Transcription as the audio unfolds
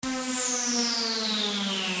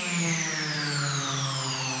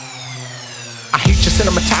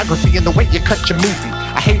cinematography and the way you cut your movie.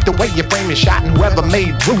 I hate the way you frame your shot and whoever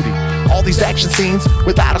made Rudy. All these action scenes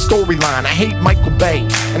without a storyline. I hate Michael Bay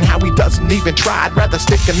and how he doesn't even try. I'd rather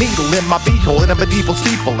stick a needle in my beehole in a medieval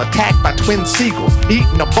steeple, attacked by twin seagulls,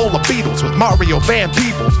 eating a bowl of beetles with Mario Van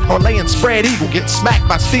Peebles, or laying spread eagle, getting smacked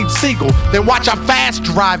by Steve Seagal. Then watch a fast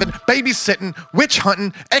driving, babysitting, witch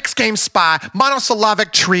hunting, X Games spy,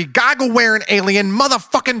 monosyllabic tree, goggle wearing alien,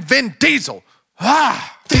 motherfucking Vin Diesel.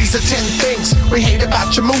 These are 10 things we hate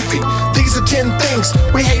about your movie. These are 10 things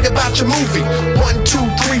we hate about your movie. 1, 2,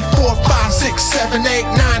 3, 4, 5, 6, 7, 8,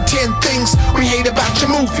 9, 10 things we hate about your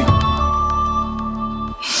movie.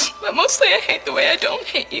 But mostly I hate the way I don't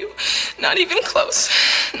hate you. Not even close.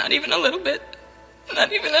 Not even a little bit.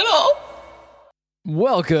 Not even at all.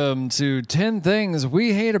 Welcome to 10 Things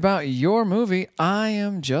We Hate About Your Movie. I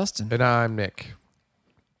am Justin. And I'm Nick.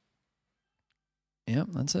 Yep,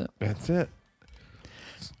 that's it. That's it.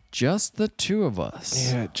 Just the two of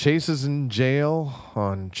us. Yeah, Chase is in jail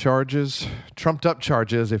on charges, trumped up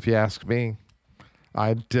charges, if you ask me.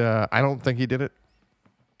 I don't think he did it.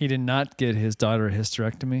 He did not get his daughter a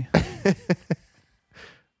hysterectomy.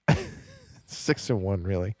 6-1,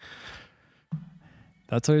 really.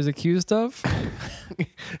 That's what he was accused of?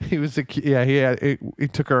 He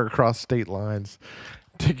took her across state lines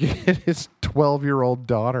to get his 12-year-old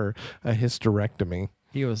daughter a hysterectomy.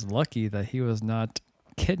 He was lucky that he was not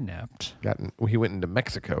kidnapped. He went into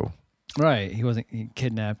Mexico. Right. He wasn't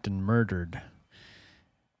kidnapped and murdered.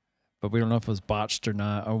 But we don't know if it was botched or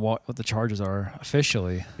not, or what the charges are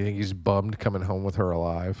officially. You think he's bummed coming home with her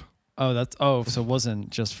alive? So it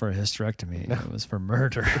wasn't just for a hysterectomy. No. It was for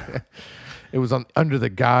murder. It was under the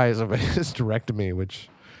guise of a hysterectomy, which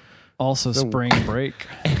also spring break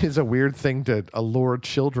is a weird thing to allure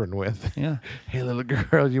children with. Yeah. Hey, little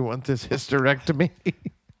girl, you want this hysterectomy?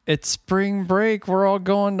 It's spring break. We're all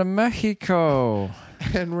going to Mexico.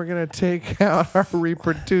 And we're going to take out our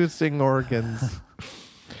reproducing organs.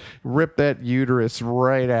 Rip that uterus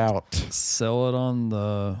right out. Sell it on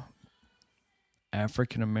the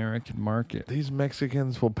African-American market. These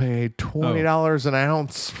Mexicans will pay $20 an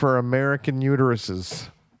ounce for American uteruses.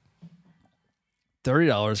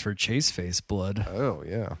 $30 for chase face blood. Oh,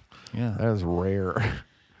 yeah. Yeah. That is rare.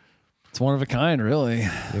 It's one of a kind, really.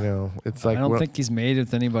 You know, it's like... I don't think he's made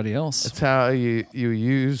with anybody else. It's how you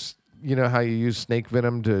use... You know how you use snake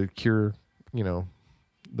venom to cure, the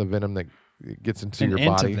venom that gets into your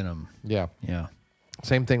body? Antivenom. Yeah. Yeah.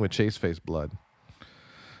 Same thing with chase face blood.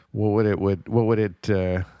 What would it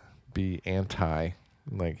be anti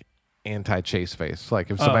chase face?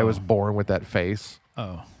 Like if somebody was born with that face.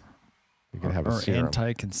 Oh. You could have a serum.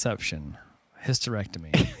 Anti-conception.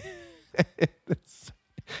 Hysterectomy.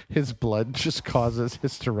 His blood just causes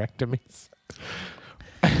hysterectomies.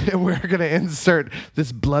 And we're going to insert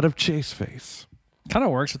this blood of chase face. Kind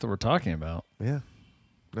of works with what we're talking about. Yeah.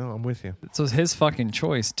 No, I'm with you. So it's his fucking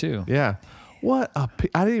choice, too. Yeah. I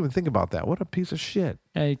didn't even think about that. What a piece of shit.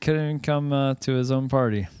 Yeah, he couldn't even come to his own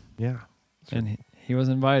party. Yeah. And he was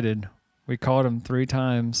invited. We called him 3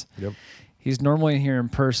 times. Yep. He's normally here in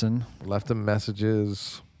person. Left him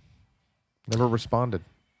messages. Never responded.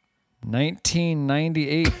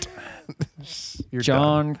 1998.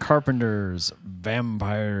 John done. Carpenter's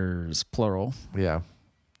Vampires, plural. Yeah.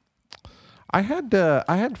 I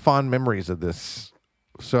had fond memories of this.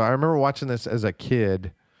 So I remember watching this as a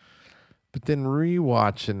kid, but then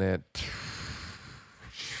rewatching it.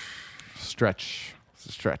 Stretch. It's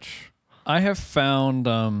a stretch. I have found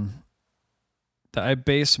that I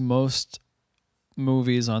base most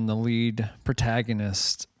movies on the lead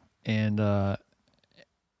protagonist, and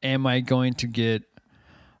am I going to get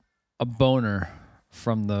a boner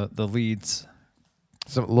from the leads?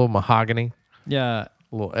 Some little mahogany. Yeah.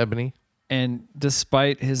 A little ebony. And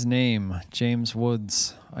despite his name, James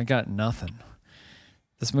Woods, I got nothing.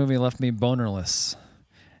 This movie left me bonerless.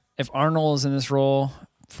 If Arnold is in this role,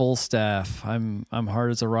 full staff. I'm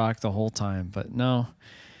hard as a rock the whole time. But no,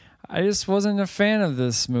 I just wasn't a fan of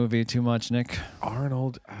this movie too much, Nick.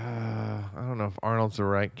 Arnold, I don't know if Arnold's the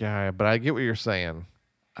right guy, but I get what you're saying.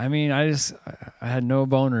 I mean, I had no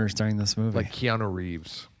boners during this movie. Like Keanu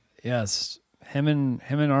Reeves. Yes. Him and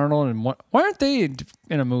Arnold, and why aren't they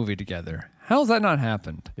in a movie together? How's that not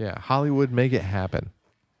happened? Yeah, Hollywood, make it happen.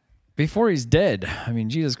 Before he's dead. I mean,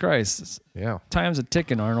 Jesus Christ. Yeah. Time's a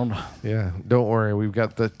ticking, Arnold. Yeah, don't worry. We've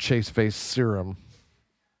got the chase face serum.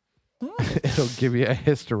 It'll give you a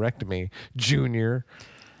hysterectomy, Junior.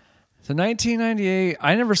 So 1998,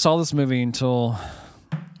 I never saw this movie until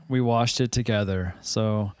we watched it together.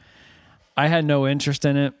 So I had no interest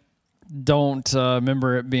in it. don't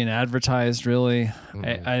remember it being advertised, really.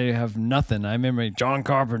 I have nothing. I remember John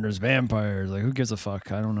Carpenter's Vampires. Like, who gives a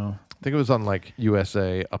fuck? I don't know. I think it was on like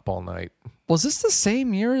USA Up All Night. Was this the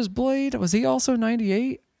same year as Blade? Was he also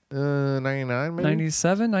 98? 99 maybe?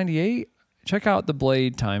 97, 98? Check out the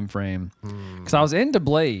Blade time frame. Because I was into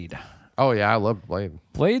Blade. Oh, yeah, I loved Blade.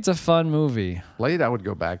 Blade's a fun movie. Blade I would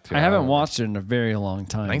go back to. I haven't watched it in a very long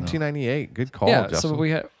time. 1998. Good call, Yeah, Justin.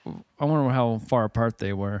 so I wonder how far apart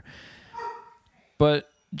they were. But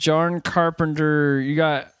John Carpenter, you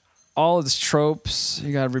got all of his tropes.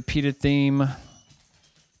 You got a repeated theme,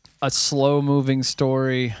 a slow-moving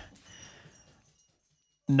story.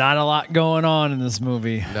 Not a lot going on in this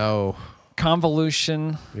movie. No.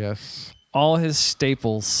 Convolution. Yes. All his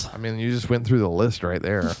staples. I mean, you just went through the list right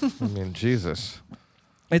there. I mean, Jesus.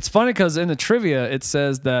 It's funny because in the trivia, it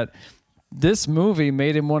says that this movie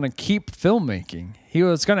made him want to keep filmmaking. He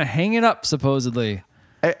was going to hang it up, supposedly.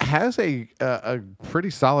 It has a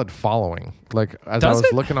pretty solid following. Like, as Does I was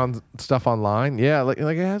it? looking on stuff online, yeah, like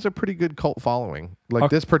it has a pretty good cult following.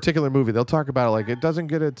 Like this particular movie, they'll talk about it like it doesn't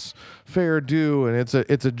get its fair due, and it's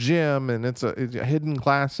a gem, and it's a hidden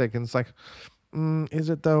classic, and it's like,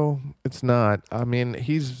 is it though? It's not. I mean,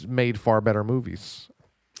 he's made far better movies.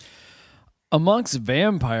 Amongst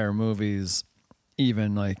vampire movies,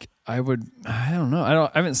 even like I don't know.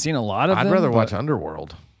 I haven't seen a lot of them. I'd rather but watch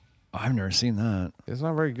Underworld. I've never seen that. It's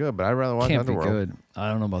not very good, but I'd rather watch Can't Underworld. be good. I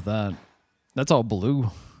don't know about that. That's all blue.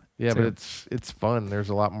 Yeah, too. but it's fun. There's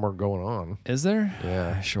a lot more going on. Is there?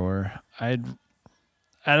 Yeah. Sure. Out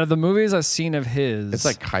of the movies I've seen of his, It's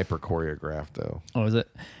like hyper choreographed though. oh, is it?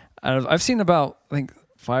 I've seen about I think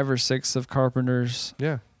 5 or 6 of Carpenter's.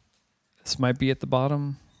 Yeah. This might be at the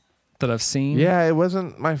bottom that I've seen. Yeah, it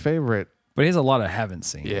wasn't my favorite. But he has a lot I haven't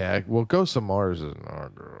seen. Yeah, well, Ghosts of Mars is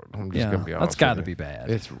I'm just gonna be honest. that's got to with be you. bad.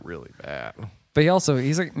 It's really bad. But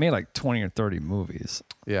he's like made like 20 or 30 movies.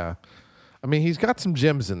 Yeah, I mean he's got some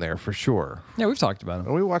gems in there for sure. Yeah, we've talked about him.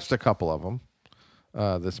 And we watched a couple of them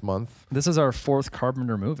this month. This is our 4th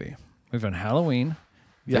Carpenter movie. We've done Halloween.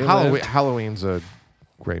 Yeah, They Lived, Halloween's a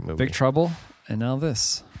great movie. Big Trouble, and now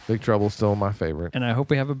this. Big Trouble's still my favorite. And I hope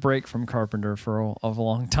we have a break from Carpenter for a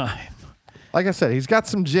long time. Like I said, he's got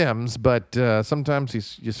some gems, but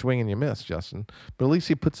sometimes you swing and you miss, Justin. But at least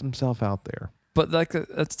he puts himself out there. But like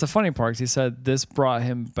that's the funny part. 'Cause he said this brought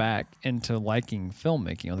him back into liking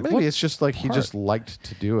filmmaking. I was like, Maybe what it's just like he part? just liked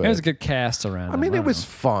to do it. It was a good cast around. I mean, him. it was don't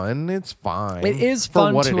fun. It's fine. know. It is for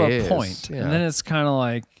fun what to it a is. point. Yeah. And then it's kind of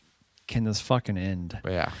like, can this fucking end?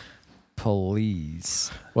 Yeah.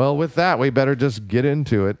 Please. Well, with that, we better just get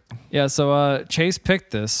into it. Yeah. So Chase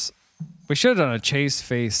picked this. We should have done a Chase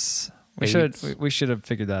face. We should have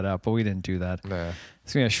figured that out, but we didn't do that. Nah.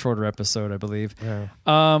 It's gonna be a shorter episode, I believe. Yeah.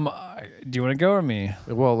 Do you want to go or me?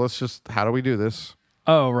 Well, let's just. How do we do this?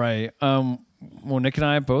 Oh, right. Well, Nick and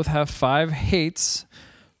I both have 5 hates.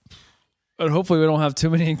 And hopefully we don't have too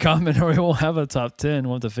many in common or we won't have a top 10.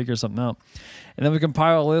 We'll have to figure something out. And then we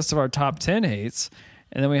compile a list of our top 10 hates.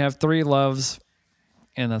 And then we have 3 loves.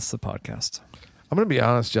 And that's the podcast. I'm gonna be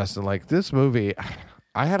honest, Justin. Like this movie,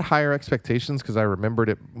 I had higher expectations because I remembered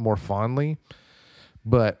it more fondly,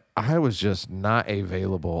 but I was just not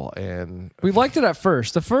available. And We liked it at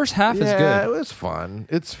first. The first half is yeah, good. it was fun.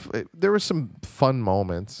 There were some fun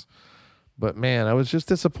moments, but man, I was just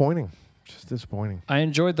disappointing. Just disappointing. I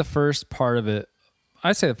enjoyed the first part of it.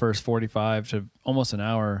 I'd say the first 45 to almost an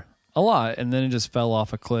hour a lot. And then it just fell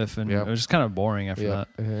off a cliff and Yep. it was just kind of boring after Yeah,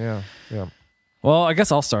 that. yeah. Well, I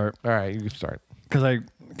guess I'll start. All right, you can start. Because I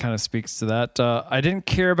kind of speaks to that. I didn't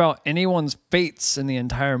care about anyone's fates in the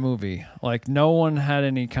entire movie. Like no one had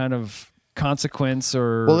any kind of consequence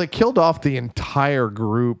or. Well, they killed off the entire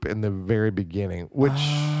group in the very beginning, which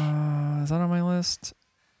is that on my list?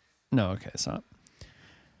 No, okay, it's not.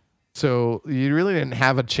 so you really didn't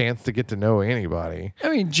have a chance to get to know anybody. I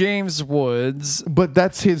mean, James Woods. But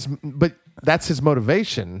that's his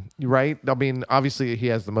motivation, right? I mean, obviously he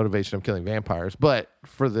has the motivation of killing vampires, but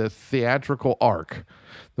for the theatrical arc,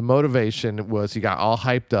 the motivation was he got all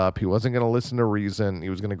hyped up. He wasn't going to listen to reason. He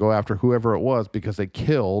was going to go after whoever it was because they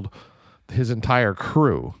killed his entire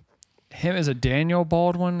crew. Him is a Daniel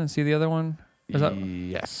Baldwin. Is he the other one? Is that,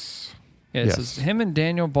 Yes. yeah, Yes. it's him and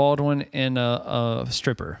Daniel Baldwin and a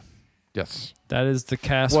stripper. Yes. That is the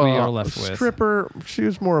cast we are left with. Stripper, she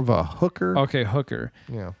was more of a hooker. Okay, hooker.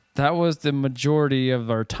 Yeah. That was the majority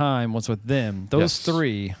of our time was with them. Those Yes.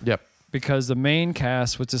 3. Yep. Because the main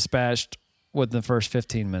cast was dispatched within the first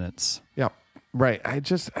 15 minutes. Yep. Right.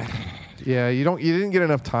 Yeah, you didn't get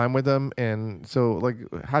enough time with them, and so like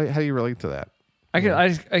how do you relate to that? I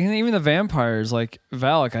can even the vampires like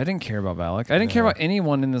Valak. I didn't care about Valak. I didn't care about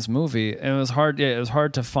anyone in this movie, and it was hard. Yeah, it was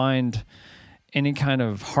hard to find any kind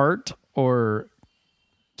of heart or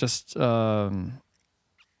just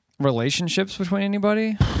relationships between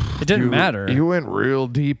anybody. It didn't matter. You went real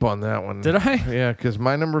deep on that one. Did I? Yeah, because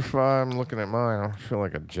my number 5, I'm looking at mine. I feel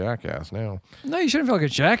like a jackass now. No, you shouldn't feel like a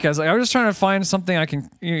jackass. Like, I was just trying to find something I can.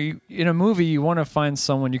 In a movie, you want to find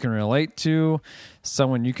someone you can relate to,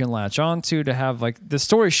 someone you can latch on to have like the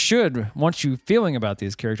story should want you feeling about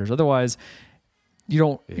these characters. Otherwise, you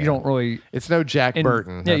don't really. It's no Jack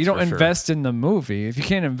Burton. Yeah, you don't invest in the movie. If you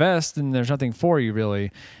can't invest, then there's nothing for you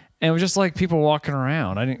really. And it was just like people walking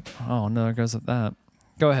around. I didn't. Oh no, it goes with that.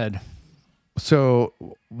 Go ahead. So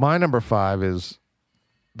my number 5 is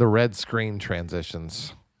the red screen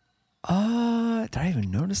transitions. Did I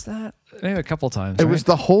even notice that? Maybe a couple times. It was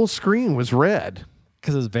the whole screen was red.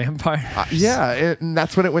 Because it was vampires. And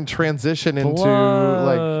that's when it went transition into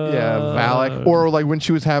Valak, or like when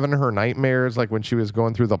she was having her nightmares, like when she was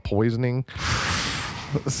going through the poisoning.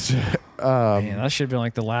 Man, that should have been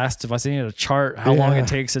like the last. If I needed a chart, how long it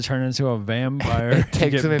takes to turn into a vampire. It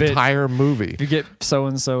takes an entire movie. You get so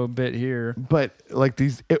and so bit here, but like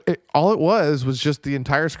these, all it was just the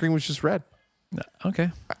entire screen was just red.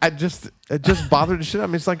 Okay, it just bothered the shit out of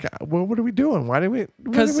me. It's like, well, what are we doing? Why did we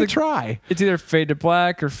try? It's either fade to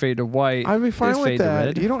black or fade to white. I'd be fine with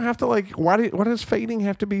that. You don't have to like. Why does fading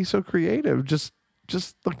have to be so creative? Just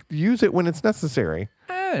like, use it when it's necessary.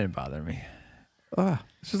 It didn't bother me.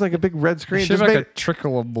 It's just like a big red screen. Just like a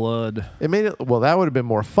trickle of blood. It made it. Well, that would have been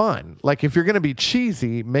more fun. Like if you're gonna be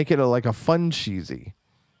cheesy, make it like a fun cheesy.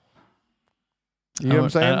 You know what I'm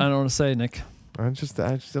saying? I don't want to say, Nick. I just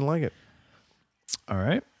didn't like it. All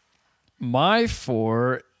right. My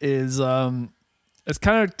 4 is it's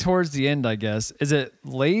kind of towards the end, I guess. Is it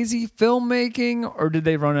lazy filmmaking or did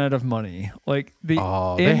they run out of money? Like the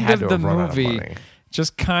end of the movie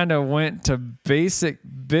just kind of went to basic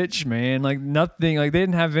bitch, man. Like nothing, like they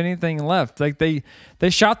didn't have anything left. Like they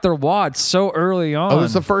shot their wad so early on. Oh, it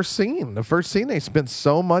was the first scene. The first scene, they spent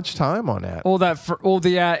so much time on that.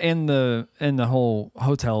 In the whole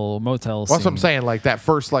hotel motel scene. That's what I'm saying. Like that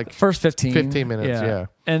first 15 minutes. Yeah.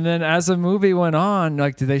 And then as the movie went on,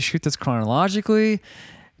 like, did they shoot this chronologically?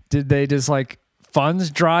 Did they just like funds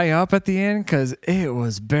dry up at the end? Because it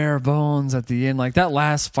was bare bones at the end. Like that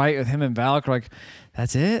last fight with him and Valak, like,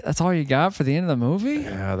 that's it? That's all you got for the end of the movie?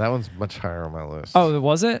 Yeah, that one's much higher on my list. Oh,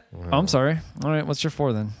 was it? Yeah. Oh, I'm sorry. All right, what's your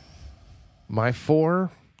 4 then? My 4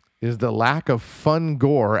 is the lack of fun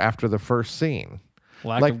gore after the first scene.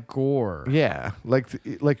 Lack of gore. Yeah. Like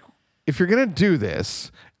if you're going to do this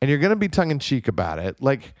and you're going to be tongue-in-cheek about it,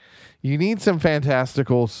 like you need some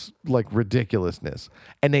fantastical like ridiculousness.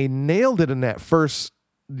 And they nailed it in that first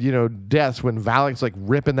deaths when Valak's like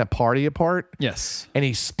ripping that party apart. Yes. And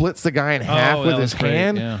he splits the guy in half with his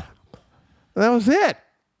hand. Yeah. That was it.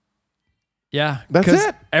 Yeah. That's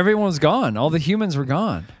it. Everyone was gone. All the humans were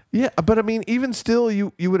gone. Yeah. But I mean, even still,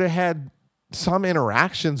 you would have had some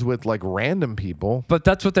interactions with like random people. But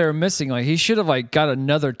that's what they were missing. Like he should have like got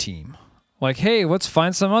another team. Like, hey, let's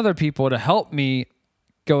find some other people to help me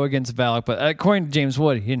go against Valak. But according to James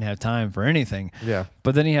Wood, he didn't have time for anything. Yeah.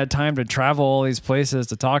 But then he had time to travel all these places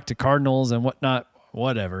to talk to cardinals and whatnot,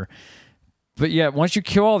 whatever. But yeah, once you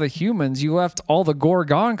kill all the humans, you left all the gore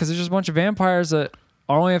gone because there's just a bunch of vampires that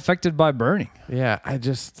are only affected by burning. Yeah, I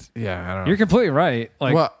don't know. You're completely right.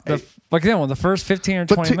 Like, the first 15 or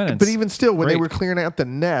 20 minutes. But even still, when they were clearing out the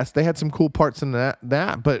nest, they had some cool parts in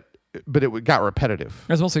that but it got repetitive.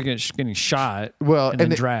 It was mostly getting shot. Well, and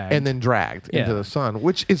then dragged into the sun,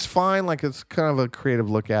 which is fine. Like it's kind of a creative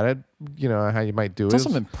look at it. You know how you might do it. It's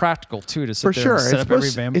also been practical too to sit there and set up every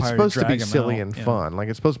vampire. It's supposed to be silly out, and fun. Like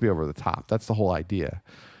it's supposed to be over the top. That's the whole idea.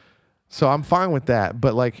 So I'm fine with that.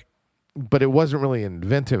 But it wasn't really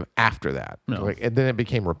inventive after that. No. And then it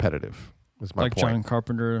became repetitive. Was my point. Like John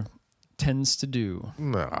Carpenter tends to do.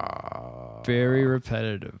 No. Very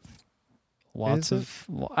repetitive.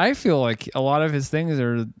 I feel like a lot of his things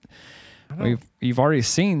are. You've already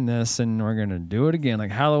seen this, and we're gonna do it again.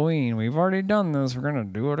 Like Halloween, we've already done this. We're gonna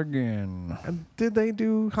do it again. Did they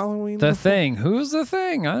do Halloween? The Thing. Who's the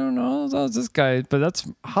Thing? I don't know. That was this guy, but that's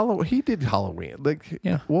Halloween. He did Halloween.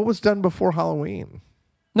 What was done before Halloween?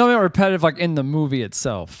 No, not repetitive. Like in the movie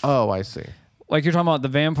itself. Oh, I see. Like you're talking about the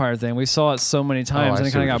vampire thing. We saw it so many times and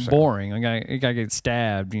it kind of got boring. Like guy gets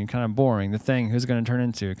stabbed and kind of boring. The Thing, who's going to turn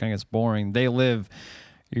into? It kind of gets boring. They live.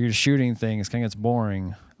 You're just shooting things. Kind of gets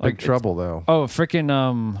boring. Like Trouble, though. Oh,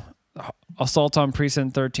 freaking Assault on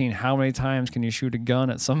Precinct 13. How many times can you shoot a gun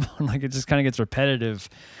at someone? Like it just kind of gets repetitive.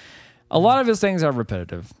 A lot of his things are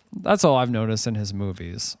repetitive. That's all I've noticed in his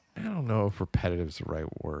movies. I don't know if repetitive is the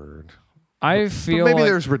right word. I But feel maybe like,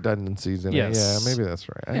 there's redundancies in Yes. it. Yeah, maybe that's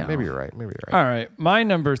right. Yeah. Maybe you're right. Maybe you're right. all right, my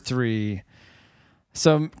number 3.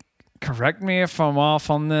 So correct me if I'm off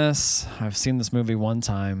on this. I've seen this movie one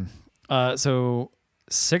time. So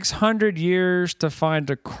 600 years to find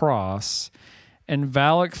a cross, and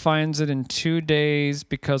Valak finds it in 2 days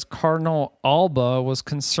because Cardinal Alba was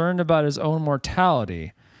concerned about his own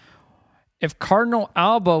mortality. If Cardinal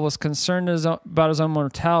Alba was concerned about his own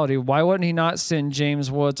mortality, why wouldn't he not send James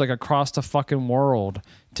Woods like across the fucking world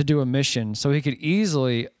to do a mission so he could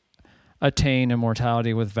easily attain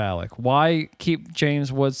immortality with Valak? Why keep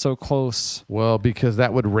James Woods so close? Well, because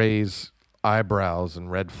that would raise eyebrows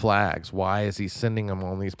and red flags. Why is he sending him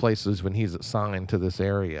on these places when he's assigned to this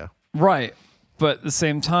area? Right. But at the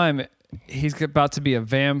same time, he's about to be a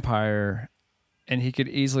vampire, and he could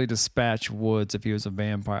easily dispatch Woods if he was a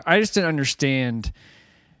vampire. I just didn't understand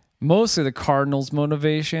mostly the Cardinals'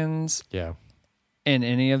 motivations Yeah. in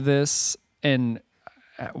any of this and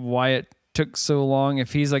why it took so long.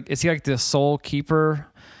 If he's like, is he like the soul keeper?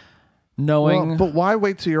 Knowing, Well, but why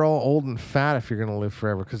wait till you're all old and fat if you're going to live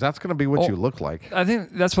forever? Because that's going to be what you look like. I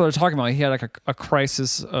think that's what they're talking about. He had like a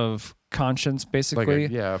crisis of conscience, basically.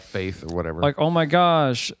 Like faith or whatever. Like, oh my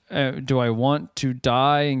gosh, do I want to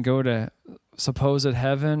die and go to supposed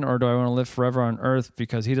heaven, or do I want to live forever on earth?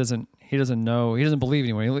 Because he doesn't know, he doesn't believe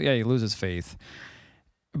anymore. He loses faith.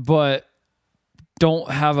 But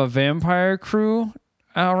don't have a vampire crew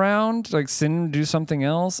around, like send him to do something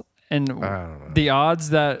else. And the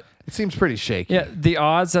odds that it seems pretty shaky. Yeah, the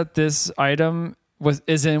odds that this item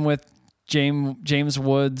is in with James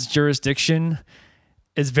Woods' jurisdiction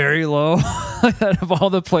is very low. Out of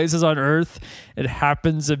all the places on Earth, it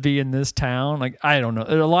happens to be in this town. Like, I don't know.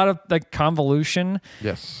 There's a lot of like convolution.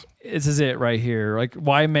 Yes. This is it right here. Like,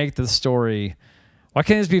 why make the story? Why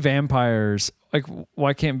can't it just be vampires? Like,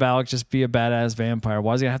 why can't Valak just be a badass vampire?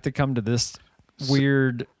 Why does he have to come to this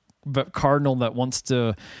weird cardinal that wants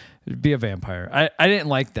to be a vampire? I didn't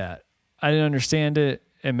like that. I didn't understand it.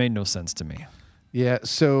 It made no sense to me. Yeah,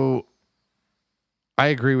 so I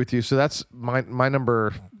agree with you. So that's my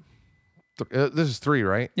number. This is 3,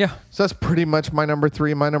 right? Yeah. So that's pretty much my number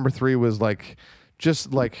 3. My number 3 was like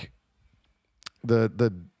just like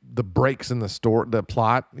the breaks in the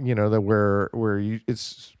plot. You know, that where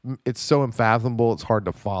it's so unfathomable, it's hard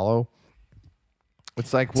to follow.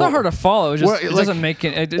 It's like it's not hard to follow. It just it like, doesn't make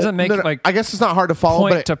it. It doesn't make it like. I guess it's not hard to follow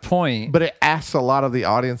point to point. but it asks a lot of the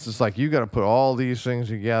audience. It's like you got to put all these things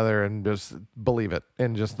together and just believe it,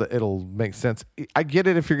 and just it'll make sense. I get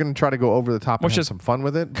it if you're going to try to go over the top and have some fun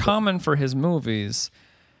with it. Common for his movies.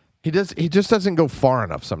 He just doesn't go far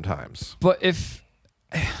enough sometimes. But if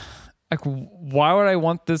like, why would I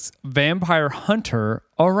want this vampire hunter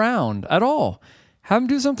around at all? Have him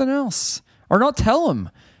do something else, or not tell him.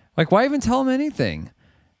 Like, why even tell him anything?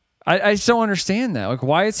 I just don't understand that. Like,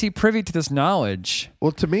 why is he privy to this knowledge?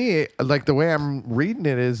 Well, to me, like the way I'm reading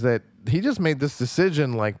it is that he just made this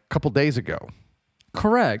decision like a couple days ago.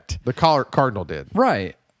 Correct. The Cardinal did.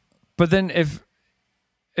 Right. But then if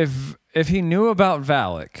he knew about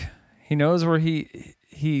Valak, he knows where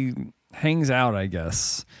he hangs out, I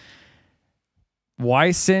guess.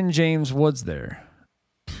 Why send James Woods there?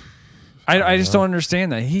 I just don't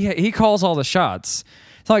understand that. He calls all the shots.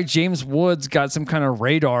 It's not like James Woods got some kind of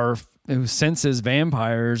radar who senses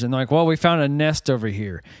vampires and like, well, we found a nest over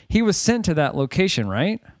here. He was sent to that location,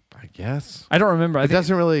 right? I guess. I don't remember. It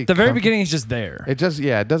doesn't really. The very beginning, he's just there. It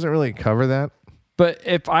doesn't really cover that. But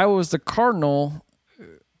if I was the Cardinal,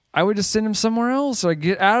 I would just send him somewhere else. Like,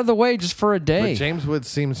 get out of the way just for a day. But James Woods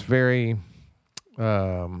seems very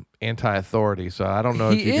anti-authority, so I don't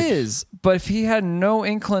know. He is, but if he had no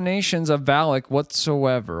inclinations of Valak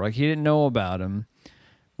whatsoever, like he didn't know about him,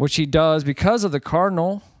 which he does because of the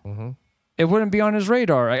Cardinal, it wouldn't be on his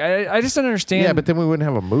radar. I just don't understand. Yeah, but then we wouldn't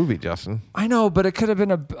have a movie, Justin. I know, but it could have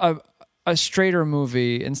been a straighter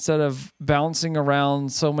movie instead of bouncing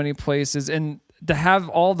around so many places, and to have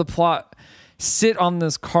all the plot sit on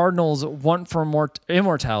this Cardinal's want for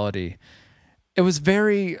immortality. It was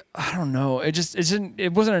very, I don't know. It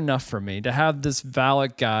wasn't enough for me to have this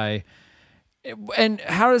Valak guy. And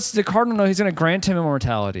how does the Cardinal know he's going to grant him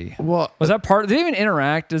immortality? Well, was that part? Did they even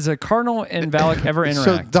interact? Does the Cardinal and Valak ever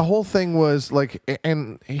interact? So the whole thing was like,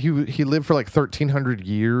 and he lived for like 1,300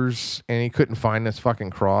 years, and he couldn't find this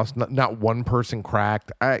fucking cross. Not one person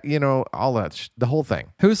cracked. All that. The whole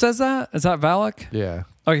thing. Who says that? Is that Valak? Yeah.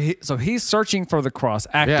 Okay, so he's searching for the cross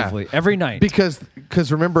actively every night. Because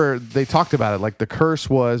remember, they talked about it. Like the curse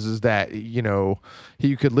is that you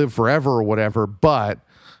could live forever or whatever, but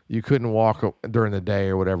you couldn't walk during the day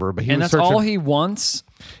or whatever. But that's all he wants.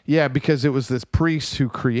 Yeah, because it was this priest who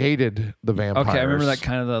created the vampires. Okay, I remember that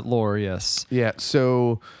kind of that lore. Yes. Yeah.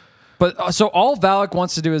 So. But so all Valak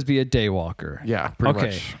wants to do is be a daywalker. Yeah, pretty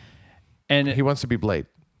much. And he wants to be Blade.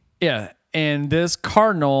 Yeah, and this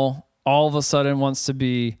cardinal all of a sudden wants to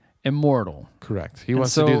be immortal. Correct. He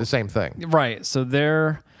wants to do the same thing. Right. So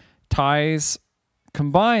their ties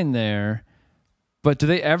combine there. But do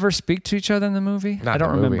they ever speak to each other in the movie? Not I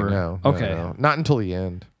don't in the remember. Movie, no. Okay. No. Not until the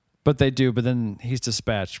end. But they do. But then he's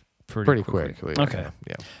dispatched pretty quickly. Okay.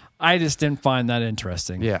 Yeah. I just didn't find that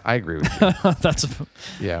interesting. Yeah, I agree with you. That's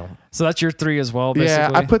yeah. So that's your 3 as well. Basically.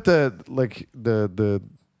 Yeah, I put the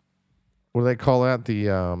what do they call that?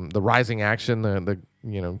 The rising action, the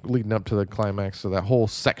leading up to the climax. So that whole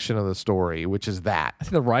section of the story, which is that. I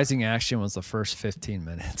think the rising action was the first 15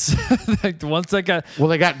 minutes. Like once they got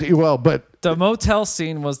but the motel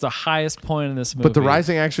scene was the highest point in this movie. But the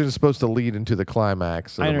rising action is supposed to lead into the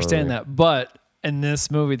climax. I understand that, but in this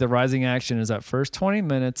movie, the rising action is that first 20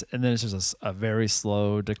 minutes, and then it's just a very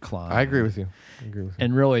slow decline. I agree with you.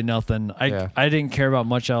 And really nothing. I didn't care about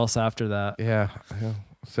much else after that. Yeah.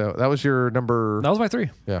 So that was your number. That was my 3.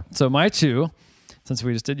 Yeah. So my 2, since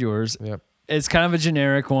we just did yours, it's kind of a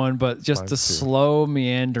generic one, but just the slow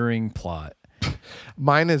meandering plot.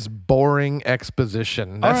 Mine is boring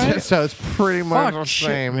exposition. That's it. So it's pretty much the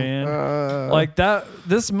same, man. Like that.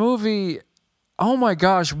 This movie. Oh my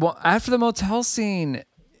gosh! Well, after the motel scene,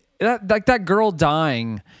 that girl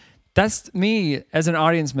dying, that's me as an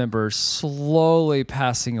audience member slowly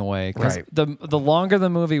passing away. Because the longer the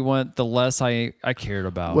movie went, the less I cared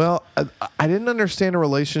about. Well, I didn't understand a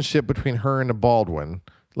relationship between her and Baldwin.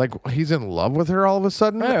 Like he's in love with her all of a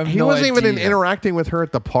sudden. He wasn't even interacting with her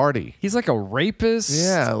at the party. He's like a rapist.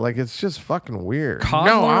 Yeah, like it's just fucking weird. Coddler.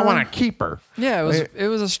 No, I want to keep her. Yeah, it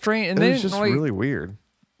was a strange. And it was just really weird.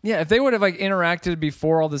 Yeah, if they would have interacted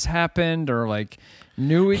before all this happened or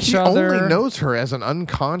knew each other. He only knows her as an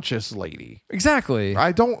unconscious lady. Exactly.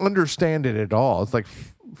 I don't understand it at all. It's like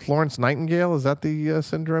Florence Nightingale. Is that the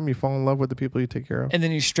syndrome? You fall in love with the people you take care of? And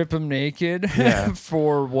then you strip them naked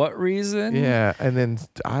for what reason? Yeah, and then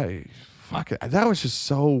that was just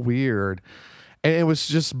so weird. And it was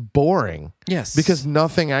just boring. Yes. Because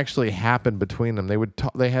nothing actually happened between them.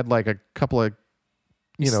 They had a couple of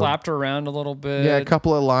slapped her around a little bit. Yeah, a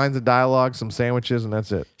couple of lines of dialogue, some sandwiches, and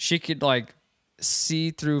that's it. She could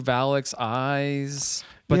see through Valak's eyes,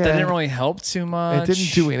 but that didn't really help too much. It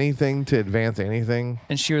didn't do anything to advance anything.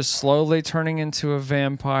 And she was slowly turning into a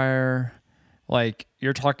vampire.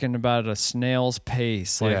 You're talking about a snail's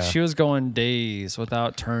pace. She was going days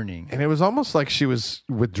without turning. And it was almost like she was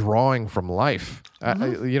withdrawing from life.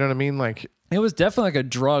 Mm-hmm. You know what I mean? It was definitely a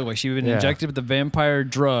drug. She'd been injected with the vampire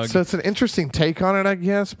drug. So it's an interesting take on it, I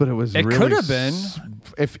guess, but it could have been.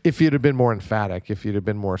 If you'd have been more emphatic, if you'd have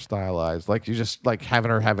been more stylized. You just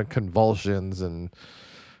having her having convulsions and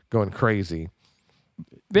going crazy.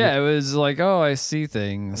 Yeah, it was I see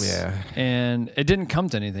things. Yeah. And it didn't come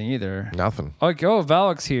to anything either. Nothing.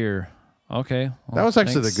 Valak's here. Okay. Well, that was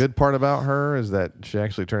actually the good part about her is that she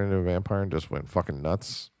actually turned into a vampire and just went fucking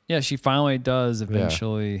nuts. Yeah, she finally does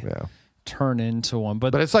eventually. Yeah. Turn into one,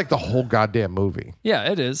 but it's like the whole goddamn movie.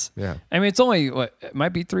 Yeah, it is. Yeah, I mean, it's only it might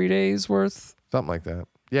be 3 days worth, something like that.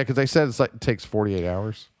 Yeah, because they said it takes 48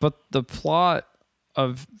 hours. But the plot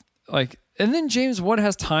of and then James Wood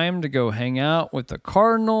has time to go hang out with the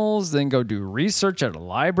Cardinals, then go do research at a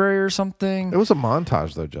library or something. It was a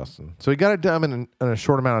montage though, Justin. So he got it done in a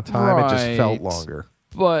short amount of time. It just felt longer.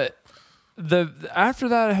 But after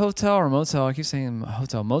that hotel or motel, I keep saying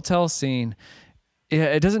motel scene. Yeah,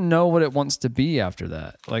 it doesn't know what it wants to be after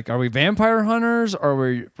that. Are we vampire hunters? Or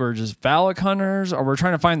we're just Valak hunters? Or we're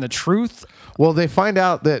trying to find the truth? Well, they find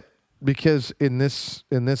out that because in this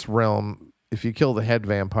realm, if you kill the head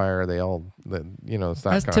vampire, it's that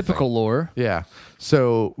That's typical lore. Yeah.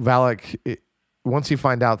 So Valak, once you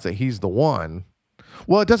find out that he's the one,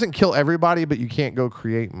 well, it doesn't kill everybody, but you can't go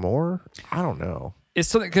create more. I don't know. It's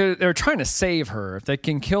something they're trying to save her. If they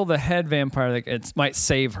can kill the head vampire, it might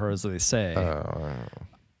save her, as they say.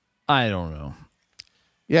 I don't know.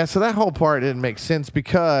 Yeah, so that whole part didn't make sense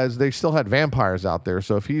because they still had vampires out there.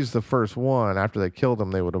 So if he's the first one, after they killed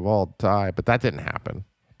him, they would have all died. But that didn't happen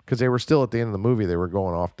because they were still at the end of the movie. They were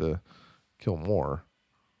going off to kill more.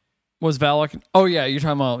 Was Valak? Oh yeah, you're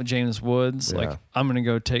talking about James Woods. Yeah. I'm gonna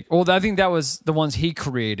go take. Well, I think that was the ones he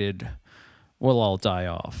created. Will all die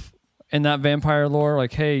off. In that vampire lore,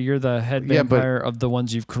 hey, you're the head vampire of the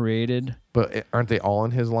ones you've created. But aren't they all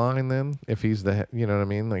in his line then? If he's the, you know what I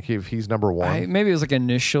mean? If he's number one. Maybe it was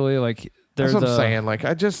initially, that's what I'm saying.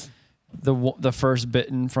 the first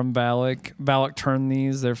bitten from Valak. Valak turned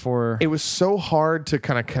these, therefore It was so hard to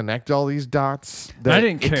kind of connect all these dots that I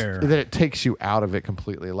didn't care. that it takes you out of it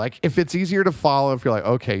completely. Like if it's easier to follow, if you're like,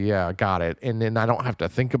 okay, yeah, got it, and then I don't have to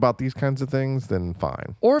think about these kinds of things, then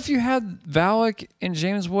fine. Or if you had Valak and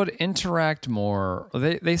James Wood interact more.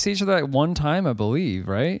 They see each other at one time, I believe,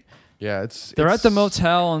 right? Yeah, They're at the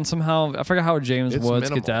motel and somehow I forget how James Woods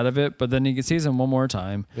gets minimal. out of it, but then he sees him one more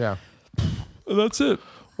time. Yeah. That's it.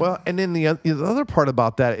 Well, and then the other part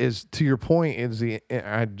about that is, to your point, is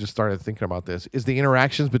I just started thinking about this, is the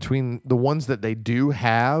interactions between the ones that they do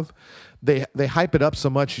have. They hype it up so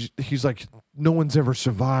much. He's like, no one's ever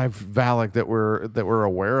survived Valak that we're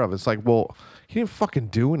aware of. It's like, well, he didn't fucking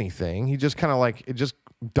do anything. He just kind of like, it just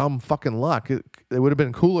dumb fucking luck. It would have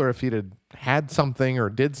been cooler if he'd had something or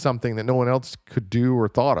did something that no one else could do or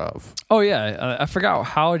thought of. Oh yeah, I forgot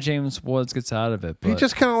how James Woods gets out of it. But He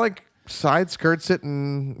just kind of like side skirts it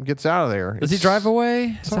and gets out of there. does he drive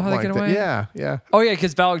away? Is that how Something they like get that. away? Yeah. Oh yeah,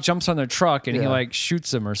 because Valak jumps on their truck and he Yeah. like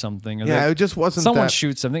shoots him or something. Or Yeah, it just wasn't someone that-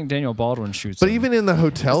 shoots him. I think Daniel Baldwin shoots But him. even in the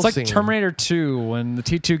hotel It's like scene, Terminator 2 when the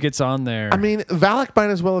T2 gets on there. I mean, Valak might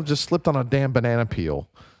as well have just slipped on a damn banana peel,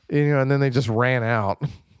 and then they just ran out.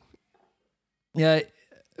 yeah,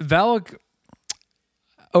 Valak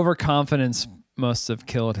overconfidence must have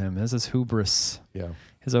killed him. This is hubris. Yeah.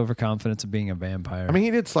 His overconfidence of being a vampire. I mean,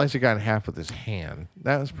 he did slice a guy in half with his hand.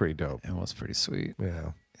 That was pretty dope. it was pretty sweet.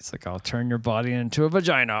 Yeah. It's like, I'll turn your body into a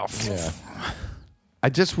vagina. Yeah. I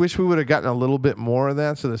just wish we would have gotten a little bit more of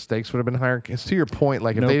that, so the stakes would have been higher. Because to your point,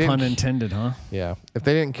 like if No they pun didn't, intended, huh? yeah, if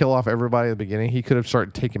they didn't kill off everybody at the beginning, he could have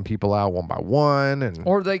started taking people out one by one, and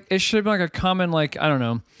Or like it should have been like a common, like, I don't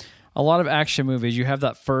know, a lot of action movies, you have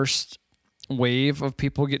that first wave of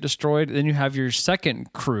people get destroyed, then you have your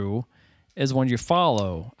second crew is one you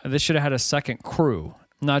follow. This should have had a second crew,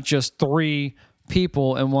 not just 3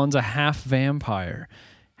 people and one's a half vampire.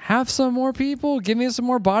 Have some more people. Give me some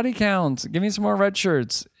more body counts. Give me some more red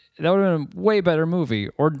shirts. That would have been a way better movie.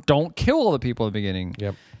 Or don't kill all the people at the beginning.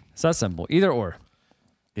 yep, It's that simple. Either or.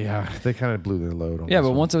 yeah, they kind of blew their load on Yeah, this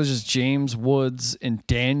but one. once it was just James Woods and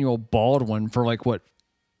Daniel Baldwin for like what,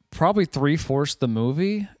 probably 3/4 the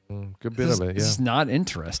movie. Good bit This of it, is yeah. not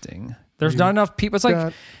interesting. There's not enough people. It's like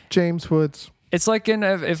Got James Woods. it's like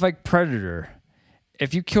if like Predator.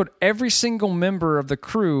 If you killed every single member of the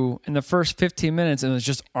crew in the first 15 minutes and it was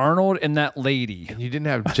just Arnold and that lady. You didn't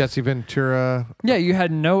have Jesse Ventura. Yeah, you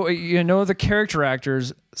had no the character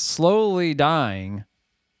actors slowly dying.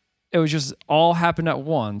 It was just all happened at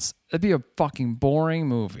once. It'd be a fucking boring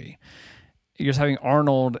movie. You're just having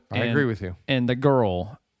Arnold I agree with you. and the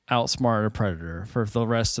girl outsmart a Predator for the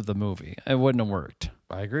rest of the movie. It wouldn't have worked.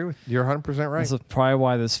 I agree with you. You're 100% right. This is probably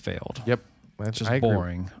why this failed. Yep. It's just I agree.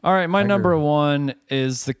 boring. All right, my agree number with you. 1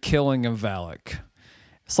 is the killing of Valak.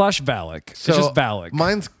 /Valak. So it's just Valak.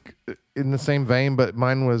 Mine's in the same vein, but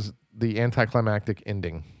mine was the anticlimactic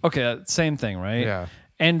ending. Okay, same thing, right? Yeah.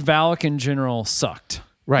 And Valak in general sucked.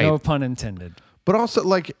 Right. No pun intended. But also,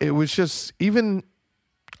 like, it was just even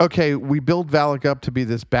okay. We build Valak up to be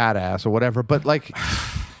this badass or whatever, but like,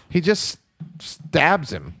 he just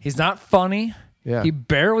stabs him. He's not funny. Yeah. He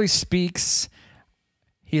barely speaks.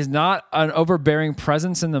 He's not an overbearing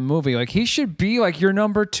presence in the movie. Like, he should be like your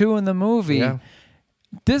number 2 in the movie. Yeah.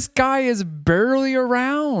 This guy is barely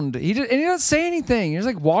around. And he doesn't say anything. He just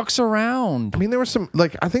like walks around. I mean, there was some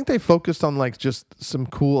like I think they focused on like just some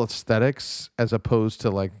cool aesthetics as opposed to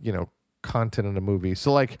like content in the movie.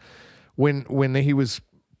 So like when he was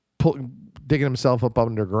digging himself up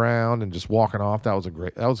underground and just walking off, that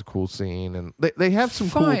was a cool scene, and they have some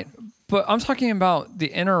Fine. cool. But I'm talking about the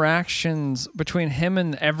interactions between him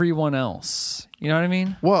and everyone else. You know what I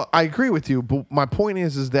mean? Well, I agree with you, but my point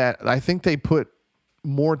is that I think they put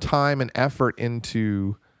more time and effort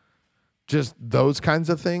into just those kinds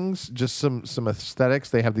of things, just some aesthetics.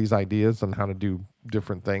 They have these ideas on how to do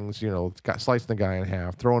different things, slicing the guy in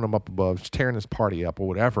half, throwing him up above, tearing his party up or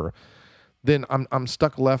whatever. Then I'm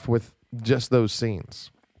stuck left with just those scenes,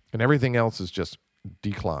 and everything else is just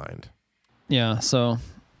declined. Yeah, so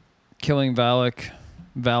killing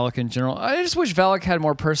Valak in general. I just wish Valak had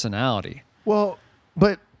more personality. Well,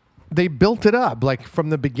 but they built it up like from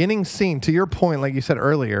the beginning scene. To your point, like you said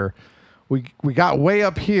earlier, we got way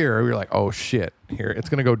up here. We were like, oh shit, here it's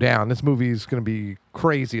gonna go down. This movie is gonna be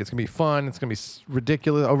crazy. It's gonna be fun. It's gonna be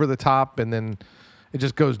ridiculous, over the top, and then it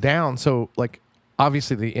just goes down. So like,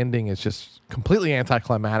 obviously the ending is just completely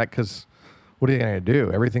anticlimactic because what are they gonna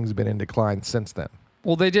do? Everything's been in decline since then.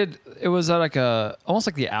 Well, they did. It was at like almost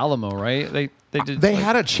like the Alamo, right? They did. They like,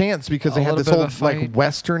 had a chance because a they had little this bit whole of a fight. like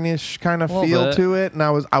westernish kind of A little feel bit. to it, and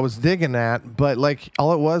I was digging that. But like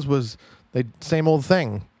all it was they same old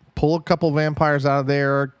thing, pull a couple vampires out of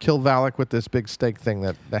there, kill Valak with this big stake thing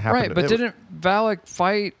that happened. Right, but didn't Valak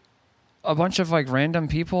fight a bunch of like random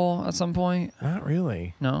people at some point? Not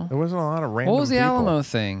really. No? There wasn't a lot of random What was the people. Alamo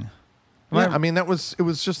thing? Yeah, I mean, it was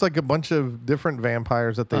just like a bunch of different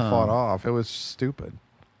vampires that they fought off. It was stupid.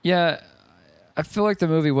 Yeah, I feel like the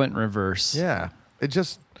movie went in reverse. Yeah.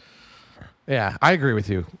 Yeah, I agree with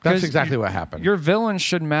you. That's exactly what happened. Your villain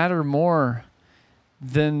should matter more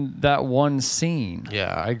than that one scene.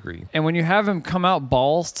 Yeah, I agree. And when you have him come out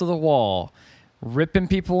balls to the wall, ripping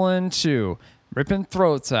people in two, ripping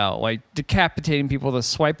throats out, like decapitating people with a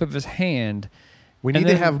swipe of his hand. We need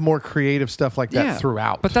to have more creative stuff like that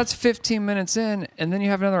throughout. But that's 15 minutes in, and then you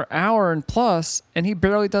have another hour and plus, and he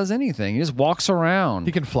barely does anything. He just walks around.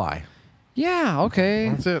 He can fly. Yeah, okay.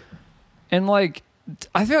 That's it. And like,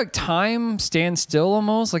 I feel like time stands still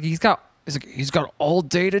almost. Like he's got all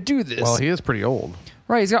day to do this. Well, he is pretty old.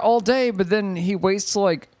 Right, he's got all day, but then he waits till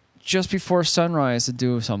like just before sunrise to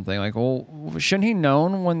do something. Like, well, shouldn't he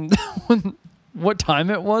known when what time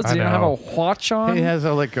it was? He didn't have a watch on. He has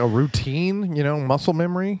a routine, muscle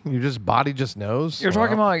memory. Body just knows. You're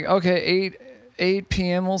talking about like, okay, 8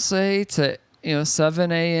 p.m. we'll say to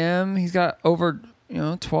 7 a.m. He's got over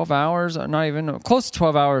 12 hours, not even close to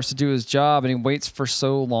 12 hours to do his job, and he waits for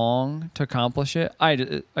so long to accomplish it.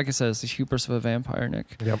 Like I said, it's the hubris of a vampire,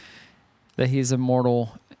 Nick. Yep. That he's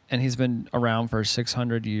immortal and he's been around for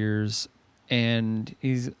 600 years and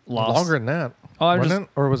he's lost longer than that. Oh, wasn't it?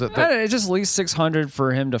 Or was it? It's just at least 600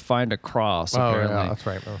 for him to find a cross. Apparently. Yeah,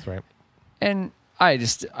 that's right. And I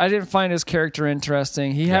didn't find his character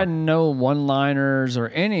interesting. He had no one-liners or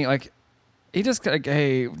any like. He just like,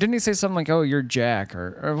 hey, didn't he say something like, "Oh, you're Jack,"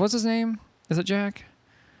 or what's his name? Is it Jack?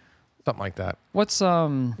 Something like that. What's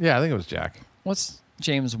Yeah, I think it was Jack. What's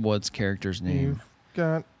James Woods' character's name? You've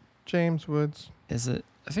got James Woods. Is it?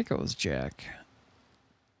 I think it was Jack.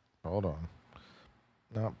 Hold on.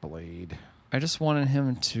 Not Blade. I just wanted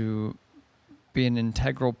him to be an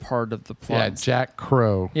integral part of the plot. Yeah, Jack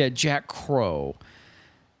Crow. Yeah, Jack Crow.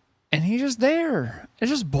 And he's just there. It's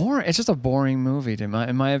just boring. It's just a boring movie, in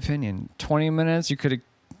my opinion. 20 minutes, you could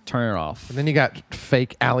turn it off. And then you got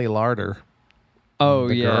fake Allie Larder. Oh,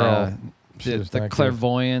 the girl. The the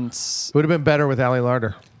clairvoyance. It would have been better with Allie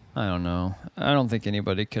Larder. I don't know. I don't think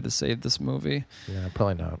anybody could have saved this movie. Yeah,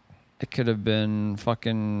 probably not. It could have been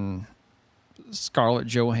fucking Scarlett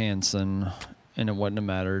Johansson, and it wouldn't have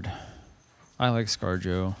mattered. I like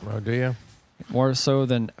ScarJo. Oh, do you? More so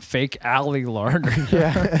than fake Allie Larder.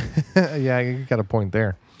 Yeah. Yeah, you got a point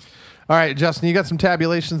there. All right, Justin, you got some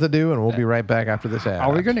tabulations to do, and we'll be right back after this ad.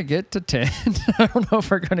 Are we going to get to 10? I don't know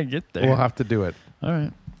if we're going to get there. We'll have to do it. All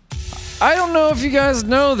right. I don't know if you guys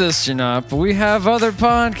know this or not, but we have other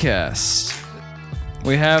podcasts.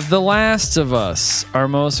 We have The Last of Us, our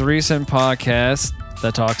most recent podcast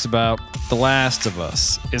that talks about The Last of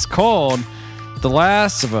Us. It's called The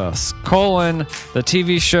Last of Us, the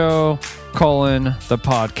TV show, the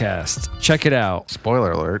podcast. Check it out.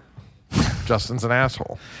 Spoiler alert. Justin's an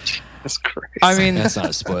asshole. That's crazy. I mean, that's not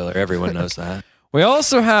a spoiler. Everyone knows that. We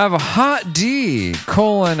also have Hot D,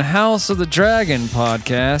 House of the Dragon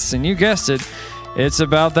podcast. And you guessed it, it's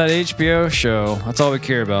about that HBO show. That's all we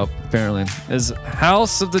care about, apparently, is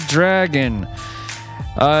House of the Dragon.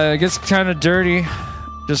 It gets kind of dirty.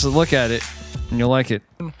 Just look at it, and you'll like it.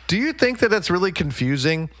 Do you think that that's really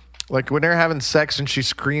confusing? Like when they're having sex and she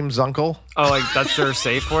screams uncle? Oh, like that's their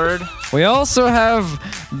safe word? We also have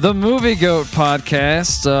the Movie Goat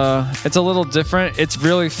podcast. It's a little different. It's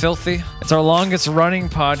really filthy. It's our longest running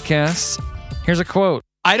podcast. Here's a quote.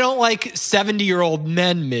 I don't like 70-year-old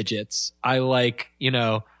men midgets. I like,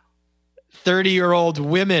 30-year-old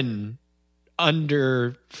women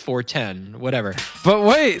under 4'10", whatever. But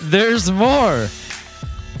wait, there's more.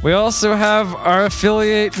 We also have our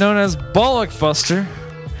affiliate known as Bollockbuster.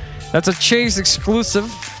 That's a Chase exclusive.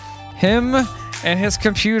 Him and his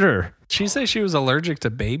computer. Did she say she was allergic to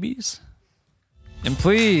babies? And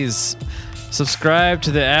please subscribe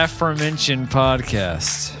to the aforementioned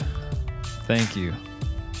podcast. Thank you.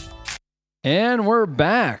 And we're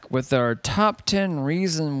back with our top 10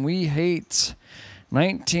 reason we hate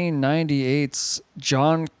 1998's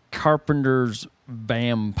John Carpenter's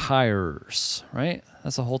Vampires, right?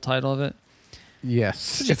 That's the whole title of it.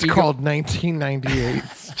 Yes. It's called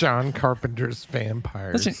 1998's John Carpenter's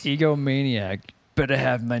Vampires. Such an egomaniac. Better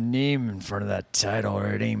have my name in front of that title or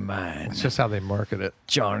it ain't mine. It's just how they market it.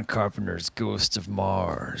 John Carpenter's Ghost of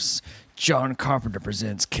Mars. John Carpenter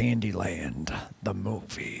presents Candyland, the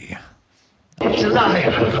movie. It's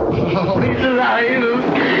alive. Oh, it's alive.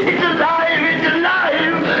 It's alive. It's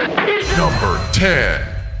alive. It's Number 10.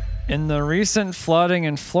 In the recent flooding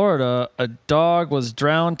in Florida, a dog was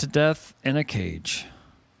drowned to death in a cage.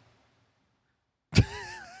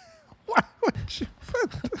 Why would you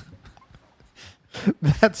put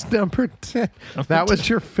That's number 10. That was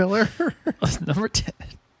your filler? Number 10.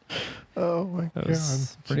 Oh, my That God.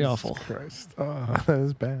 was pretty Jesus awful. Christ. Oh, that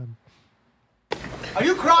is bad. Are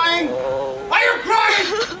you crying? Are you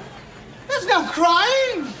crying? There's no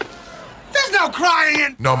crying. There's no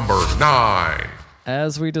crying. Number 9.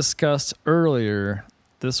 As we discussed earlier,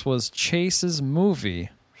 this was Chase's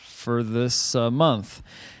movie for this month,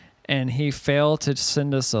 and he failed to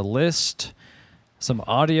send us a list, some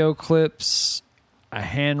audio clips, a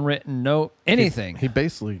handwritten note, anything. He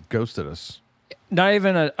basically ghosted us. Not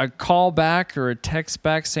even a call back or a text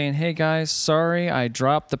back saying, hey guys, sorry, I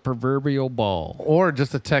dropped the proverbial ball. Or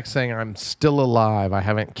just a text saying, I'm still alive. I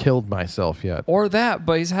haven't killed myself yet. Or that,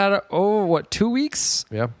 but he's had, 2 weeks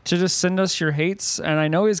Yep. to just send us your hates. And I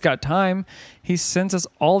know he's got time. He sends us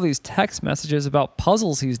all these text messages about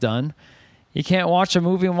puzzles he's done. You can't watch a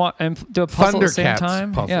movie and do a puzzle at the same Thundercats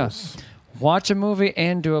time. puzzles. Yeah. Watch a movie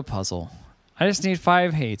and do a puzzle. I just need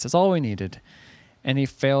 5 hates. That's all we needed. And he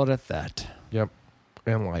failed at that. Yep.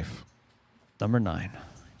 In life. Number 9.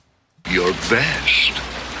 Your best.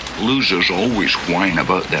 Losers always whine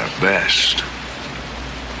about their best.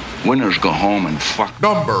 Winners go home and fuck.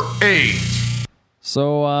 Number 8.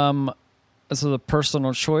 So, this is a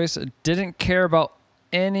personal choice. I didn't care about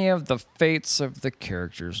any of the fates of the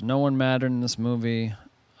characters. No one mattered in this movie.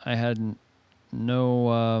 I had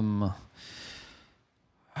no,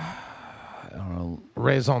 I don't know.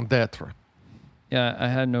 Raison d'etre. Yeah, I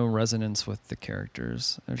had no resonance with the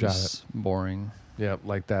characters. They're Got just boring. Yeah,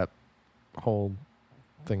 like that whole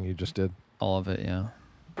thing you just did. All of it, yeah.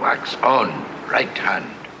 Wax on, right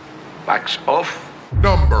hand. Wax off.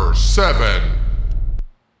 Number 7.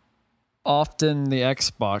 Often the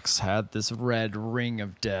Xbox had this red ring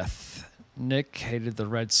of death. Nick hated the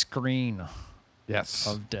red screen Yes.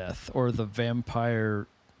 of death, or the vampire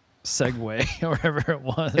Segway, or whatever it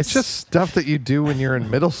was. It's just stuff that you do when you're in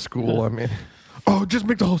middle school. I mean, just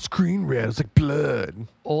make the whole screen red. It's like blood.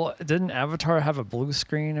 Well, didn't Avatar have a blue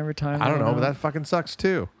screen every time? I don't know, but that fucking sucks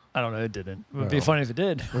too. I don't know. It didn't. It would be funny if it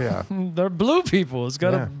did. Yeah. They're blue people. It's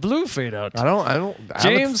got Yeah. a blue fade out. I don't.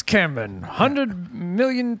 James Cameron, $100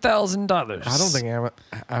 million. I don't think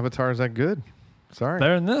Avatar is that good. Sorry.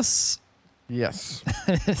 Better than this. Yes.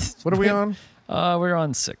 What are we on? We're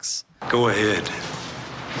on 6. Go ahead.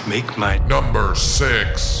 Make my Number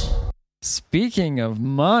 6. Speaking of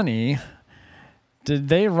money, did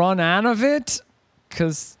they run out of it?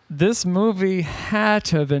 Because this movie had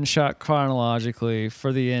to have been shot chronologically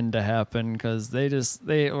for the end to happen. Because they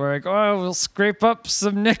were like, we'll scrape up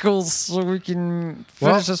some nickels so we can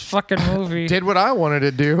finish this fucking movie. Did what I wanted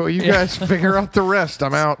to do. You guys figure out the rest.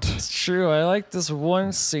 I'm out. It's true. I like this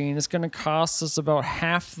one scene. It's going to cost us about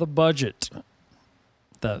half the budget.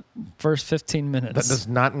 The first 15 minutes. That does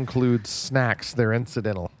not include snacks. They're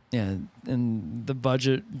incidental. Yeah, and the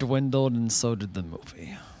budget dwindled, and so did the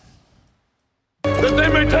movie. that they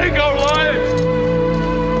may take our lives,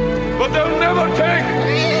 but they'll never take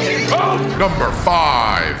us. Number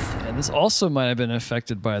 5. And this also might have been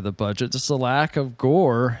affected by the budget, just a lack of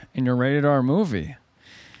gore in your rated R movie.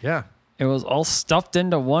 Yeah. It was all stuffed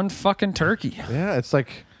into one fucking turkey. Yeah, it's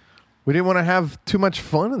like we didn't want to have too much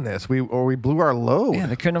fun in this. We blew our load. Yeah,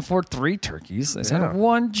 they couldn't afford 3 turkeys. They had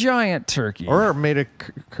one giant turkey. Or made a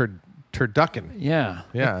turducken. Yeah.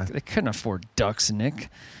 Yeah. They couldn't afford ducks, Nick.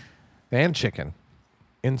 And chicken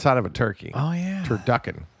inside of a turkey. Oh, yeah.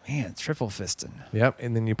 Turducken. Man, triple fisting. Yep.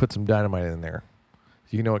 And then you put some dynamite in there.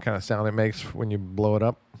 You know what kind of sound it makes when you blow it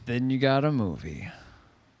up? Then you got a movie.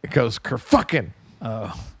 It goes kerfucking.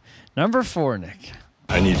 Oh. Number 4, Nick.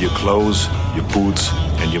 I need your clothes, your boots,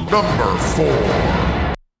 and your... Number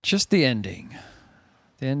 4. Just the ending.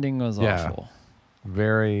 The ending was awful.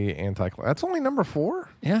 Very That's only number 4?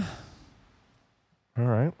 Yeah. All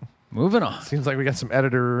right. Moving on. Seems like we got some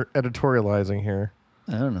editorializing here.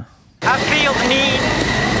 I don't know. I feel the need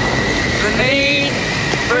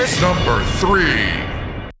for... Number 3.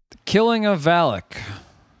 The Killing of Valak.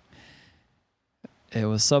 It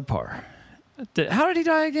was subpar. How did he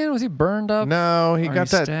die again? Was he burned up? No, he got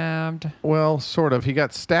that stabbed. Well, sort of. He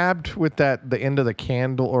got stabbed with the end of the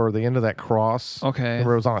candle or the end of that cross. Okay.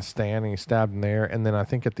 Where it was on a stand and he stabbed him there, and then I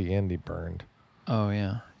think at the end he burned. Oh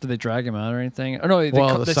yeah. Did they drag him out or anything? Oh no,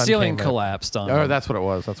 the sun ceiling came out. collapsed on Oh, him. that's what it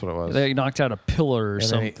was. That's what it was. They knocked out a pillar or and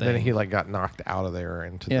something. Then he got knocked out of there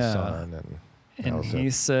into the sun, and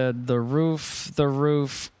he said, "The roof.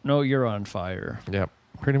 No, you're on fire." Yep,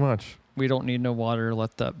 pretty much. We don't need no water.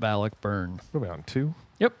 Let that Valak burn. What are we on 2?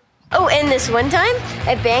 Yep. Oh, and this one time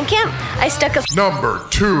at band camp, I stuck a Number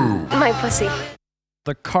 2. in my pussy.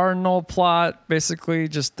 The cardinal plot, basically,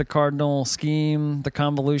 just the cardinal scheme, the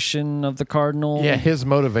convolution of the cardinal. Yeah, his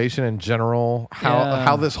motivation in general,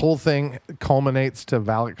 how this whole thing culminates to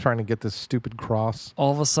Valak trying to get this stupid cross.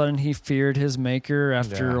 All of a sudden, he feared his maker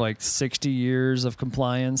after like 60 years of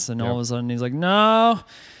compliance, and all of a sudden, he's like, no,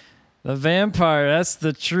 the vampire, that's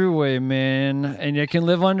the true way, man. And you can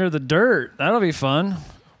live under the dirt. That'll be fun.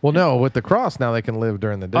 Well, no, with the cross, now they can live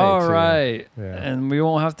during the day, All too. right. Yeah. And we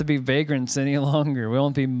won't have to be vagrants any longer. We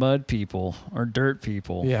won't be mud people or dirt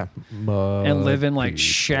people. Yeah. Mud and live in like people.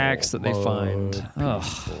 shacks that they find. People. Ugh.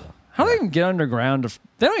 How do they even get underground?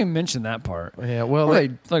 They don't even mention that part. Yeah, well, What are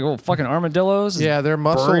they like old fucking armadillos? yeah, their burying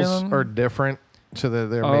muscles them? are different, so that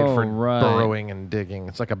they're made for burrowing and digging.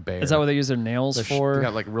 It's like a bear. Is that what they use their nails for? They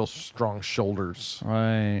got like real strong shoulders.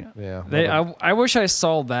 Right. Yeah. I wish I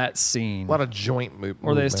saw that scene. A lot of joint movement.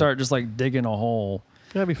 Where they start just like digging a hole.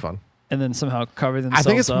 That'd be fun. And then somehow cover themselves I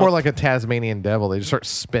think it's up. more like a Tasmanian devil. They just start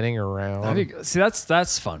spinning around. See,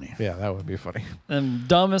 that's funny. Yeah, that would be funny. And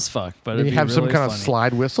dumb as fuck, but And it'd you have be some really kind of funny.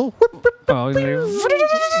 slide whistle. Oh,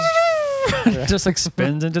 just like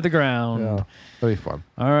spins into the ground. Yeah, that'd be fun.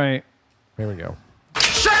 All right. Here we go.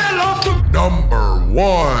 Number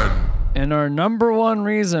 1. And our number one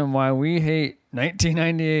reason why we hate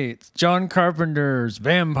 1998 John Carpenter's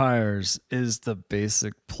Vampires is the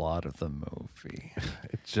basic plot of the movie.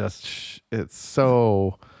 It's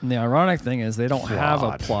so... And the ironic thing is they don't have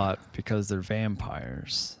a flawed. plot because they're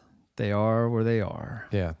vampires. They are where they are.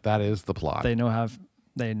 Yeah, that is the plot. They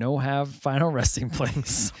know have final resting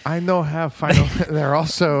place. I know have final... They're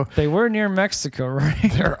also... They were near Mexico,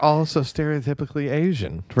 right? They're also stereotypically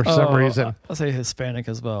Asian for some reason. I'll say Hispanic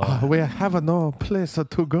as well. We have no place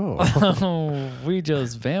to go. We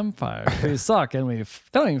just vampires. We suck, and they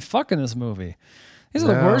don't even fuck in this movie. These are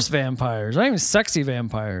the No. worst vampires. Not even sexy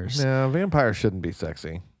vampires. No, vampires shouldn't be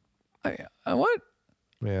sexy. What?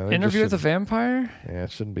 Yeah, they Interview with just a Vampire? shouldn't- Yeah,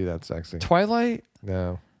 it shouldn't be that sexy. Twilight?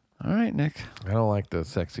 No. All right, Nick. I don't like the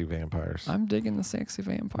sexy vampires. I'm digging the sexy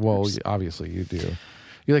vampires. Well, obviously you do.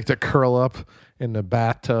 You like to curl up in the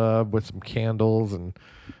bathtub with some candles and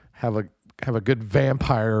have a good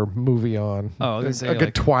vampire movie on. Oh, I was gonna say, a good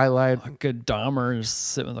like, Twilight. A good Dahmer is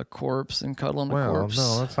sitting with a corpse and cuddling a Well, corpse.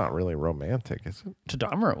 no, that's not really romantic, is it? To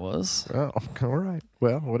Dahmer it was. Oh, all right.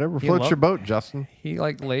 Well, whatever He floats your loved- boat, Justin. He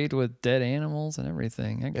like laid with dead animals and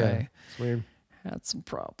everything. That Yeah, guy it's weird. had some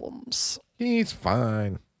problems. He's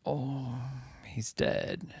fine. Oh, he's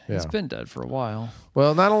dead. Yeah. He's been dead for a while.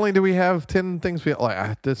 Well, not only do we have 10 things we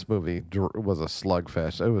like, this movie was a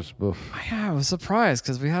slugfest. It was, oof. Yeah, I was surprised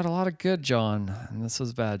because we had a lot of good John, and this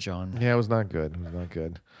was bad John. Yeah, it was not good. It was not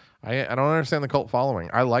good. I don't understand the cult following.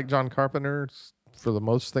 I like John Carpenter for the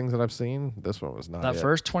most things that I've seen. This one was not That it.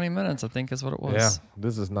 first 20 minutes, I think, is what it was. Yeah,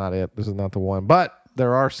 this is not it. This is not the one. But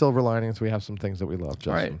there are silver linings. We have some things that we love,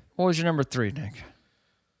 Justin. All right. What was your number 3, Nick?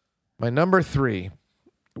 My number 3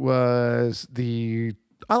 was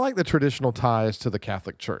I like the traditional ties to the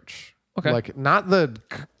Catholic Church. Okay. Like not the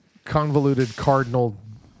convoluted cardinal,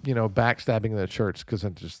 backstabbing the church because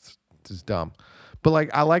it just is dumb. But like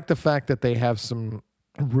I like the fact that they have some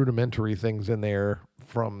rudimentary things in there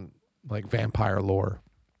from like vampire lore.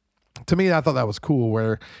 To me, I thought that was cool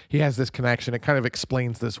where he has this connection. It kind of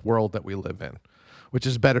explains this world that we live in, which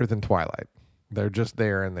is better than Twilight. They're just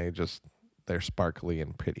there and they're sparkly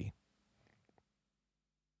and pretty.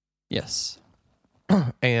 Yes.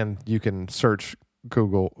 And you can search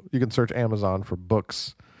Amazon for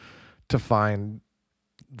books to find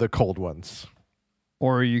the cold ones.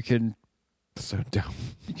 Or you can So dumb.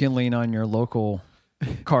 You can lean on your local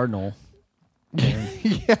cardinal.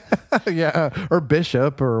 Yeah, or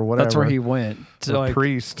bishop or whatever. That's where he went. Or So,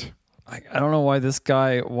 priest. I don't know why is this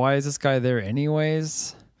guy there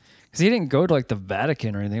anyways? Because he didn't go to like the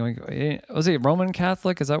Vatican or anything. Was he Roman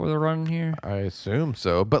Catholic? Is that what they're running here? I assume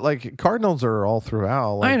so. But like cardinals are all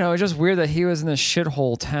throughout. Like, I know. It's just weird that he was in this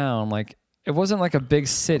shithole town. Like it wasn't like a big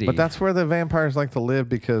city. But that's where the vampires like to live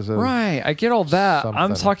because of right. I get all that. I'm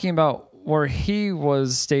something. talking about where he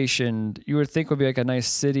was stationed. You would think would be like a nice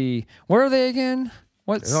city. Where are they again?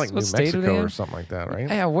 They're like New state are they Mexico in? or something like that, right?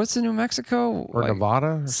 Yeah, what's in New Mexico? Or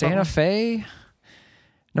Nevada? Or Santa Fe?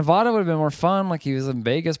 Nevada would have been more fun, like he was in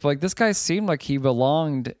Vegas, but like this guy seemed like he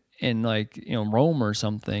belonged in like, Rome or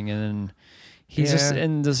something, and then he's just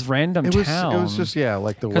in this random town. It was just,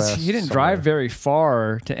 like the Because West. he didn't drive very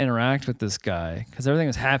far to interact with this guy because everything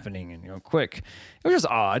was happening and quick. It was just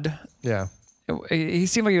odd. Yeah. He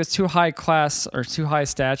seemed like he was too high class or too high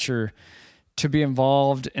stature to be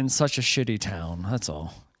involved in such a shitty town. That's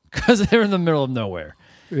all. Because they're in the middle of nowhere.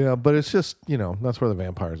 Yeah, but it's just, that's where the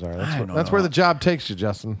vampires are. That's where the job takes you,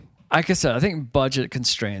 Justin. Like I said, I think budget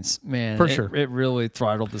constraints, man. For sure. It really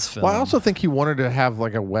throttled this film. Well, I also think he wanted to have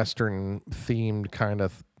like a Western themed kind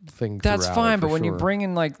of thing. That's fine, but when you bring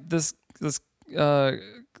in like this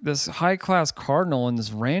high class cardinal and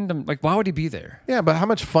this random, like, why would he be there? Yeah, but how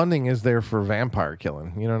much funding is there for vampire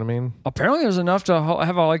killing? You know what I mean? Apparently, there's enough to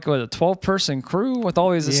have a 12-person crew with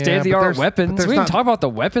all these state of the art weapons. We didn't talk about the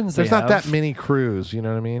weapons. There's not that many crews. You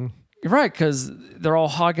know what I mean? You're right, because they're all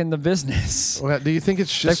hogging the business. Well, do you think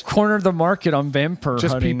it's just they've cornered the market on vampire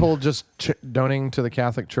hunting? People just donating to the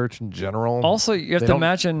Catholic Church in general? Also, you have to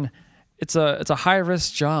imagine it's a high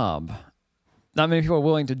risk job. Not many people are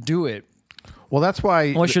willing to do it. Well, that's why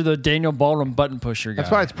unless you're the Daniel Baldwin button pusher guy.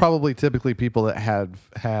 That's why it's probably typically people that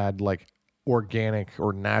had like organic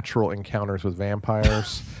or natural encounters with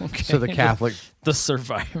vampires. Okay. So the Catholic the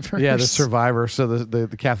survivors. Yeah, the survivors. So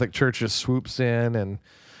the Catholic Church just swoops in and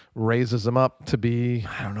raises them up to be.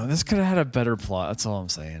 I don't know. This could have had a better plot. That's all I'm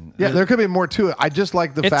saying. Yeah, there could be more to it. I just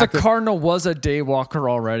like the fact that the cardinal was a daywalker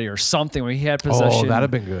already or something, where he had possession that'd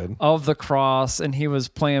have been good. Of the cross, and he was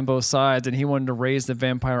playing both sides, and he wanted to raise the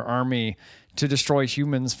vampire army to destroy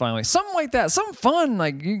humans finally. Something like that. Some fun.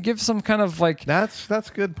 Like, you give some kind of like that's a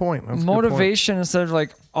good point. That's motivation instead of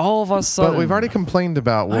like all of a sudden. But we've already complained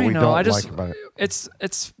about what we don't like about it.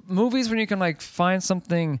 It's movies when you can like find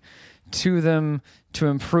something to them to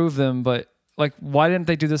improve them, but like, why didn't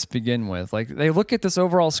they do this to begin with? Like, they look at this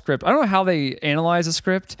overall script. I don't know how they analyze a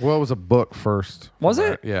script. Well, it was a book first. Was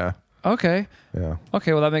it? Yeah. Okay. Yeah.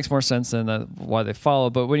 Okay. Well, that makes more sense than why they follow.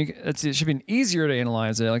 But when it should be easier to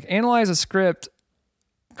analyze it. Like, analyze a script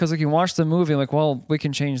because like you watch the movie, like, well, we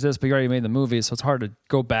can change this, but you already made the movie, so it's hard to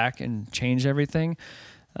go back and change everything.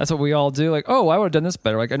 That's what we all do. Like, oh, I would have done this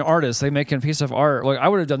better. Like an artist, they make a piece of art. Like, I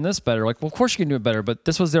would have done this better. Like, well, of course you can do it better, but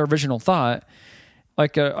this was their original thought.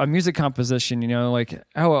 Like a music composition, like,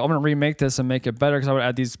 oh, I'm going to remake this and make it better because I would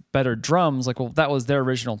add these better drums. Like, well, that was their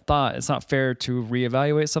original thought. It's not fair to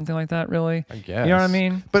reevaluate something like that, really. I guess. You know what I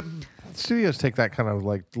mean? But studios take that kind of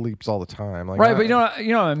like leaps all the time. Like, right, but you know what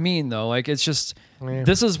I mean, though? Like, it's just,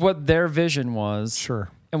 this is what their vision was. Sure.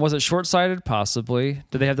 And was it short-sighted? Possibly.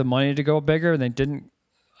 Did they have the money to go bigger and they didn't?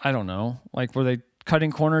 I don't know. Like, were they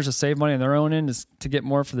cutting corners to save money on their own end to get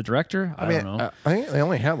more for the director? I don't know. I think they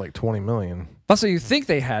only had like $20 million. That's what you think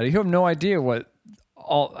they had. You have no idea what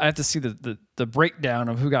all. I have to see the breakdown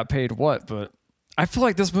of who got paid what, but I feel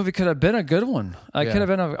like this movie could have been a good one. It could have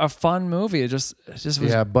been a fun movie. It just was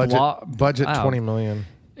budget $20 million.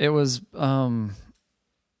 It was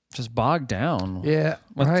just bogged down. Yeah,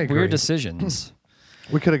 with I agree. weird decisions.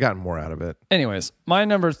 We could have gotten more out of it. Anyways, my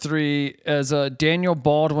number 3 is Daniel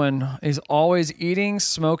Baldwin. He's always eating,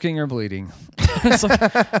 smoking, or bleeding. It's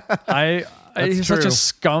like, he's such a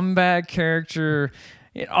scumbag character.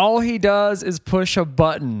 All he does is push a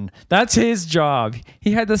button. That's his job.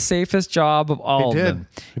 He had the safest job of all of them.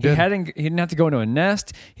 He didn't have to go into a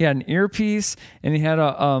nest. He had an earpiece, and he had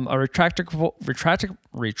a retractable.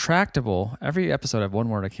 Every episode I have one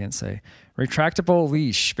word I can't say. Retractable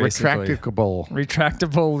leash, basically.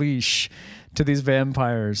 Retractable leash to these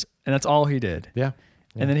vampires, and that's all he did. Yeah.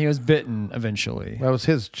 And then he was bitten eventually. That was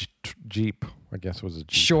his Jeep. I guess it was a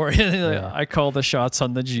Jeep. Sure. I call the shots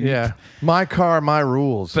on the Jeep. Yeah. My car, my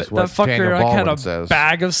rules. But is what that fucker Daniel Baldwin had a says.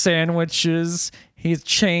 bag of sandwiches. He's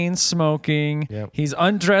chain smoking. Yep. He's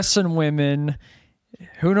undressing women.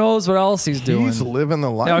 Who knows what else he's doing? He's living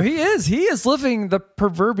the life. No, he is. He is living the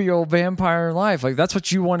proverbial vampire life. Like, that's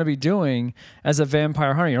what you want to be doing as a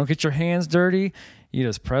vampire hunter. You don't get your hands dirty. You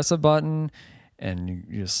just press a button and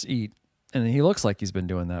you just eat. And he looks like he's been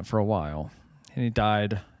doing that for a while. And he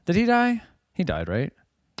died. Did he die? He died, right?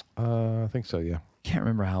 I think so, yeah. Can't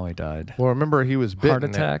remember how he died. Well, remember he was bitten. Heart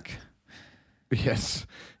attack? Yes.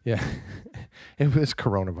 Yeah. It was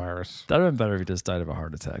coronavirus. That would have been better if he just died of a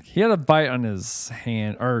heart attack. He had a bite on his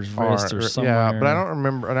hand or his wrist or somewhere. Yeah, but I don't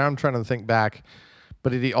remember. And I'm trying to think back.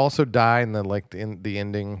 But did he also die in the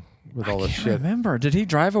ending with all this shit? I can't remember. Did he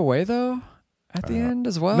drive away, though? At the end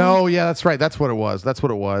as well? No, yeah, that's right. That's what it was.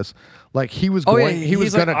 Like he was going. He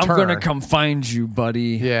was going to turn. I'm going to come find you,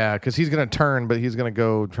 buddy. Yeah, because he's going to turn, but he's going to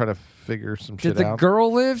go try to figure some shit out. Did the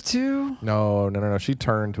girl live too? No. She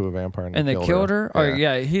turned to a vampire and they killed her. Yeah. Oh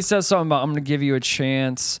yeah, he says something about I'm going to give you a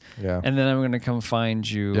chance. Yeah, and then I'm going to come find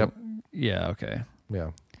you. Yep. Yeah. Okay.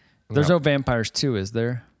 Yeah. There's no Vampires 2, is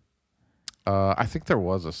there? I think there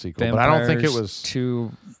was a sequel, Vampires but I don't think it was 2.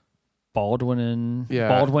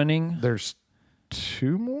 Baldwinning. There's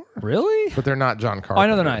 2 more? Really? But they're not John Carpenter. I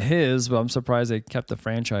know they're not his, but I'm surprised they kept the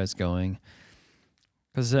franchise going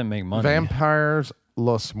because it didn't make money. Vampires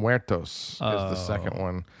Los Muertos is the second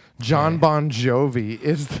one. John Bon Jovi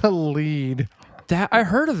is the lead. That I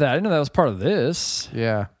heard of that. I didn't know that was part of this.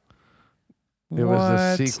 Yeah. It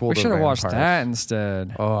was the sequel We to should have watched Vampires. that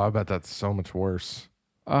instead. Oh, I bet that's so much worse.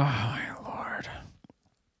 Oh, my Lord.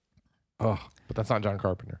 Oh, but that's not John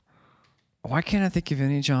Carpenter. Why can't I think of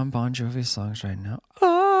any John Bon Jovi songs right now?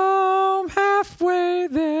 Oh, I'm halfway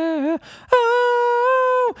there.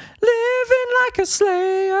 Oh, living like a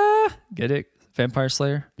slayer. Get it? Vampire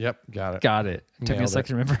Slayer? Yep, got it. Got it. Took me a Nailed second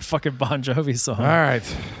to remember a fucking Bon Jovi song. All right.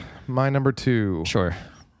 My number 2. Sure.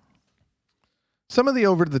 Some of the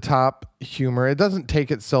over-the-top humor. It doesn't take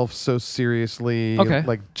itself so seriously. Okay.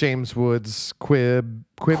 Like James Woods'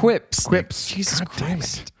 quips. Jesus God damn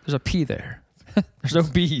Christ. it. There's a P there. There's no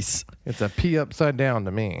B's. It's a P upside down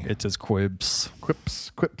to me. It says quibs.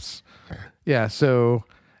 Quips. Yeah, so...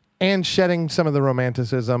 And shedding some of the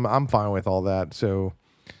romanticism. I'm fine with all that, so...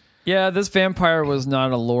 Yeah, this vampire was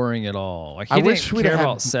not alluring at all. Like he didn't care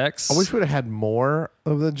about sex. I wish we'd have had more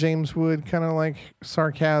of the James Wood kind of like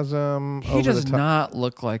sarcasm. He does not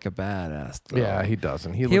look like a badass, though. Yeah, he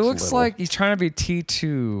doesn't. He looks little. like he's trying to be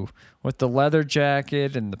T2 with the leather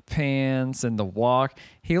jacket and the pants and the walk.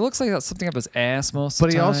 He looks like that's something up his ass most of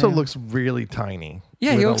But the he time. also looks really tiny.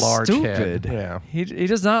 Yeah, with he a looks large stupid. Head. Yeah. He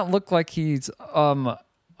does not look like he's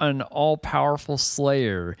an all-powerful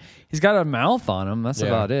slayer. He's got a mouth on him. That's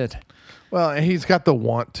about it. Well, he's got the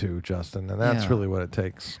want to, Justin, and that's really what it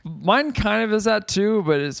takes. Mine kind of is that too,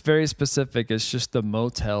 but it's very specific. It's just the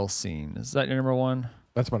motel scene. Is that your number 1?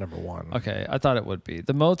 That's my number 1. Okay, I thought it would be.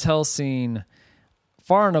 The motel scene,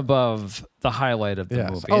 far and above the highlight of the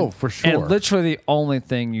movie. Oh, for sure. And literally the only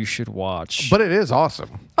thing you should watch. But it is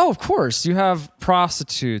awesome. Oh, of course. You have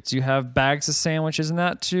prostitutes. You have bags of sandwiches in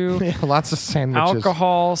that too. Yeah, lots of sandwiches.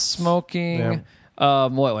 Alcohol, smoking. Yeah.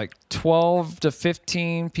 Like 12 to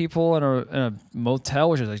 15 people in a motel,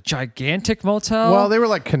 which is a gigantic motel. Well, they were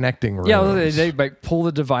like connecting rooms. Yeah, they like pull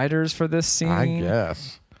the dividers for this scene. I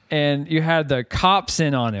guess. And you had the cops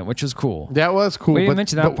in on it, which was cool. That was cool. We didn't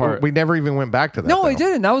mention that part. We never even went back to that. No, though. we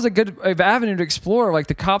didn't. That was a good avenue to explore. Like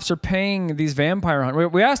the cops are paying these vampire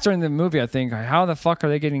hunters. We asked during the movie, I think, how the fuck are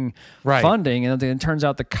they getting funding? And it turns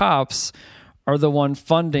out the cops are the one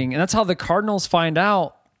funding. And that's how the Cardinals find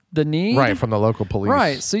out the need. Right, from the local police.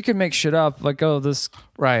 Right, so you can make shit up like, oh, this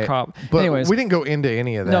cop. But anyways, we didn't go into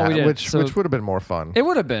any of that, No, we didn't. which So would have been more fun. it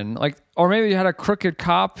would have been like, or maybe you had a crooked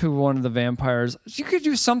cop who wanted the vampires. You could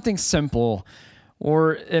do something simple,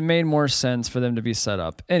 or it made more sense for them to be set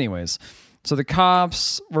up. Anyways, so the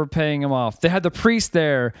cops were paying him off. They had the priest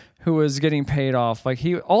there who was getting paid off. Like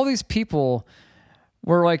all these people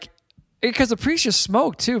were like, because the priest just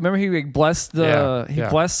smoked too. Remember, he like, blessed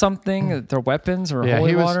blessed something, their weapons or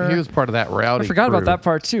holy water. He was part of that rowdy. I forgot crew. about that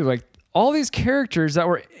part too. Like all these characters that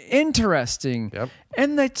were interesting,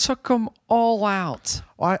 and they took them all out.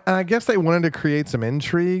 Well, I guess they wanted to create some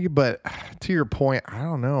intrigue, but to your point, I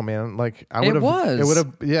don't know, man. Like I would have, it would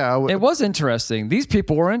have, it was interesting. These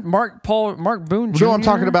people weren't Mark Boone Jr. No, I'm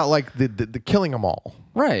talking about like the killing them all.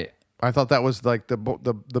 Right. I thought that was like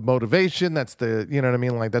the motivation. That's the, you know what I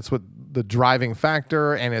mean? Like that's what the driving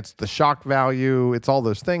factor, and it's the shock value. It's all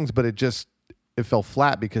those things, but it fell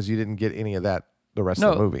flat because you didn't get any of that the rest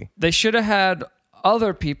of the movie. They should have had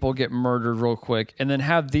other people get murdered real quick and then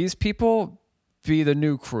have these people be the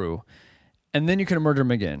new crew. And then you could murder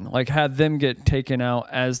them again. Like had them get taken out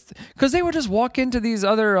because they would just walk into these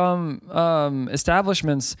other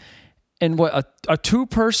establishments and a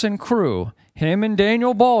 2-person crew, him and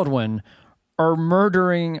Daniel Baldwin, are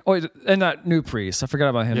murdering. Oh, and that new priest. I forgot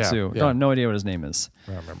about him too. Yeah. I have no idea what his name is.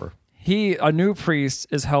 I don't remember. A new priest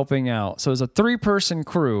is helping out. So it's a 3-person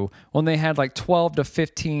crew when they had like 12 to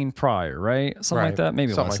 15 prior, right? Something like that.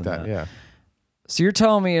 Maybe something less like than that. that. Yeah. So you're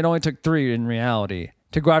telling me it only took 3 in reality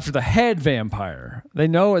to go after the head vampire. They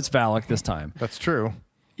know it's Valak this time. That's true.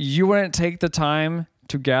 You wouldn't take the time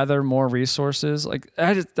to gather more resources. Like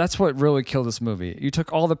that's what really killed this movie. You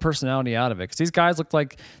took all the personality out of it because these guys looked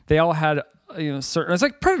like they all had certain. It's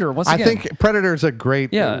like Predator. Once again, I think Predator is a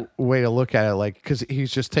great way to look at it. Like because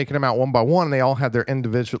he's just taking them out one by one. And they all had their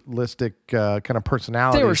individualistic kind of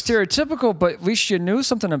personalities. They were stereotypical, but at least you knew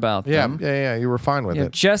something about them. Yeah. You were fine with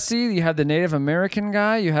it. Jesse, you had the Native American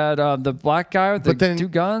guy. You had the black guy with the 2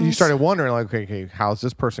 guns. You started wondering, like, okay, how's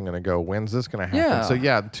this person going to go? When's this going to happen?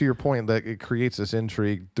 Yeah. So to your point, that it creates this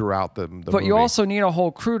intrigue throughout the movie. But you also need a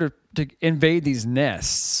whole crew to invade these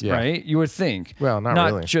nests, right? You would think. Well, not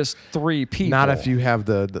really. Just 3 people. Not if you have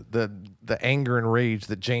the anger and rage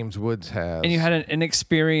that James Woods has. And you had an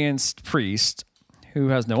inexperienced priest who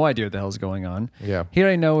has no idea what the hell's going on. Yeah. He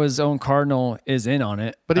already know his own cardinal is in on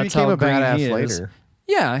it. But he That's became how a green badass he is. later.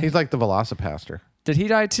 Yeah. He's like the Velocipaster. Did he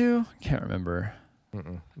die too? Can't remember.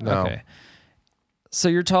 No. Okay. So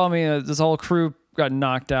you're telling me this whole crew got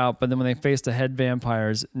knocked out, but then when they faced the head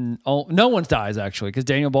vampires, no one dies actually, because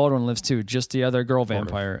Daniel Baldwin lives too. Just the other girl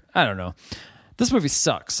vampire. I don't know. This movie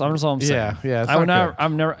sucks. That's all I'm saying. Yeah.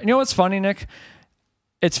 I'm never. You know what's funny, Nick?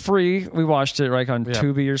 It's free. We watched it on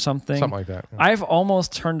Tubi or something. Something like that. Yeah. I've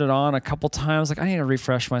almost turned it on a couple times. Like, I need to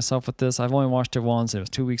refresh myself with this. I've only watched it once. It was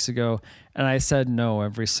 2 weeks ago. And I said no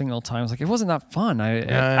every single time. I was like, it wasn't that fun. I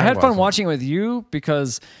had fun watching it with you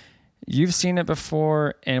because you've seen it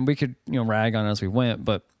before and we could, rag on it as we went.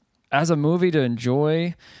 But as a movie to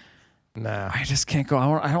enjoy, I just can't go.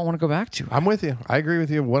 I don't want to go back to it. I'm with you. I agree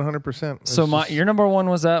with you 100%. So your number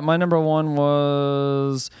one was that. My number one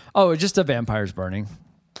was, just the vampires burning.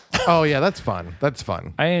 Oh yeah, that's fun. That's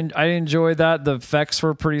fun. I enjoyed that. The effects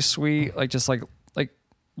were pretty sweet. Like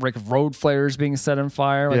road flares being set on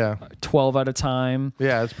fire. 12 at a time.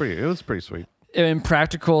 Yeah, it was pretty sweet. And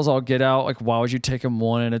practicals, I'll get out. Like, why would you take them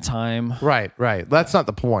one at a time? Right. That's not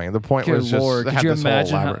the point. The point was just Lord, could you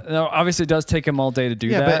imagine? Obviously, it does take them all day to do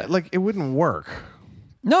that. Yeah, but it wouldn't work.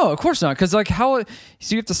 No, of course not. Because so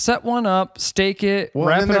you have to set one up, stake it,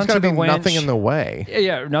 wrap it onto the winch. Nothing in the way.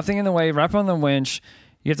 Yeah, nothing in the way. Wrap it on the winch.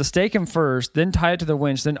 You have to stake him first, then tie it to the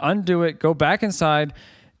winch, then undo it, go back inside,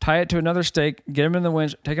 tie it to another stake, get him in the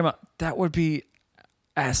winch, take him out. That would be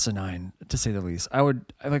asinine, to say the least. Can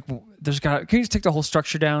you just take the whole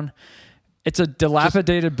structure down? It's a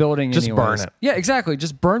dilapidated building. Just burn it. Yeah, exactly.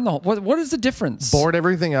 Just burn the whole. What is the difference? Board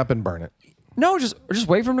everything up and burn it. No, just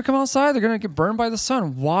wait for them to come outside. They're gonna get burned by the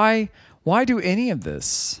sun. Why do any of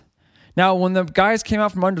this? Now, when the guys came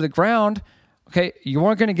out from under the ground. Okay, you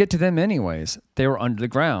weren't going to get to them anyways. They were under the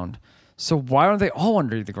ground. So why are they all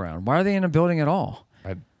under the ground? Why are they in a building at all?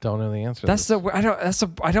 I don't know the answer.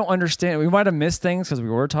 I don't understand. We might have missed things because we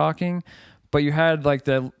were talking, but you had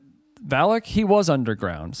the Valak. He was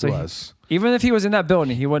underground. So even if he was in that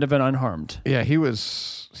building, he would have been unharmed. Yeah, he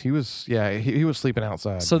was. He was sleeping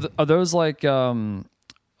outside. So are those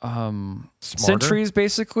sentries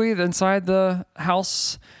basically inside the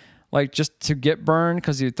house? Just to get burned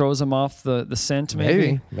because he throws them off the scent,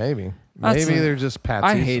 maybe? Maybe they're just patsies.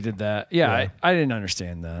 I hated that. Yeah. I didn't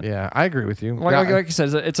understand that. Yeah, I agree with you. Like you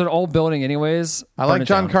said, it's an old building anyways. I like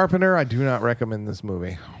John Carpenter. I do not recommend this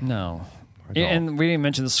movie. No. And we didn't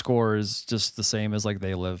mention the score is just the same as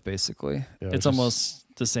They Live, basically. Yeah, it's almost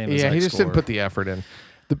the same as he just didn't put the effort in.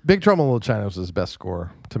 The Big Trouble in Little China was his best score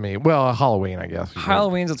to me. Well, Halloween, I guess.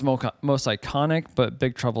 Halloween's its most iconic, but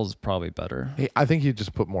Big Trouble is probably better. I think he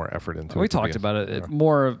just put more effort into it. We talked about it.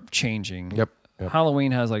 More of changing. Yep.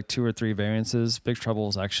 Halloween has 2 or 3 variances. Big Trouble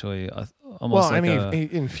is actually almost he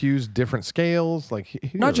infused different scales.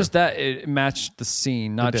 Not just that, it matched the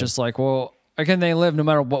scene. Not just again, They Live, no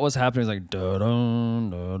matter what was happening, it's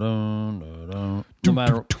da-dun, da-dun, da-dun. No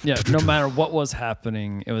matter what was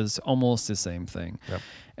happening, it was almost the same thing. Yep.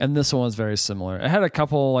 And this one was very similar. It had a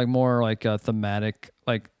couple more thematic,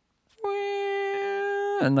 and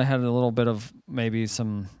they had a little bit of maybe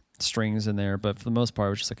some strings in there, but for the most part,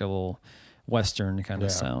 it was just a little Western kind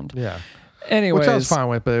of sound. Yeah. Anyways, which I was fine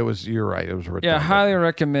with, but you're right. It was redundant. Yeah, highly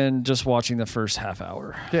recommend just watching the first half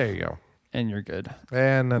hour. There you go. And you're good.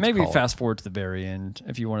 And that's maybe fast forward to the very end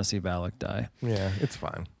if you want to see Valak die. Yeah, it's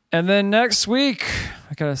fine. And then next week,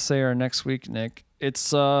 I gotta say our next week, Nick.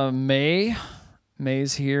 It's May.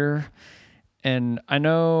 May's here, and I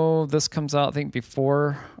know this comes out I think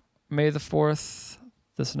before May the 4th.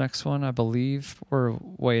 This next one, I believe, we're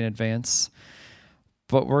way in advance.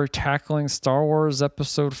 But we're tackling Star Wars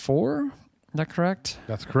Episode 4. Is that correct?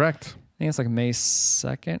 That's correct. I think it's May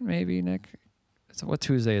 2nd, maybe, Nick. So what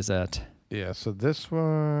Tuesday is that? Yeah, so this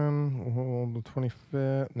one, the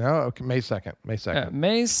 25th. No, okay, May 2nd. May 2nd. Yeah,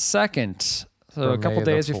 May 2nd. So a couple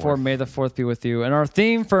days before May the 4th be with you. And our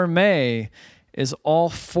theme for May is all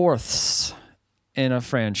fourths in a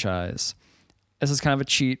franchise. This is kind of a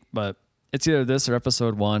cheat, but it's either this or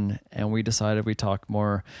Episode 1. And we decided we talk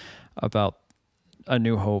more about A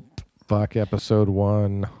New Hope. Fuck Episode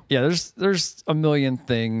 1. Yeah, there's a million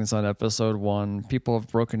things on Episode 1. People have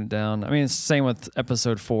broken it down. I mean, it's the same with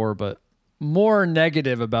Episode 4, but more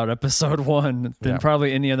negative about Episode 1 than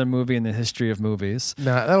probably any other movie in the history of movies.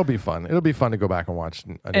 Nah, that'll be fun. It'll be fun to go back and watch.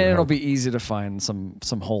 And it'll be easy to find some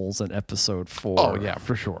holes in Episode 4. Oh, yeah,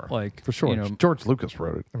 for sure. For sure. George Lucas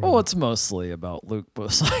wrote it. It's mostly about Luke,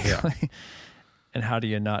 most likely. Yeah. And how do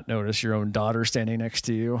you not notice your own daughter standing next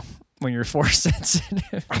to you when you're force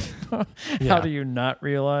sensitive? How do you not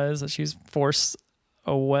realize that she's force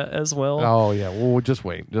as well? Oh yeah, well just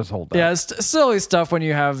wait, just hold that. Yeah, it's silly stuff when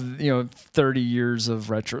you have 30 years of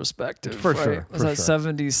retrospective. For sure. Was that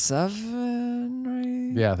 77? Right?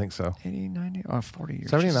 Yeah, I think so. 80, 90, 40 years.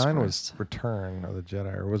 79 was Return of the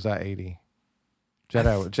Jedi, or was that 80?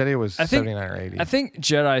 Jedi was 79 or 80. I think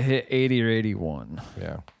Jedi hit 80 or 81.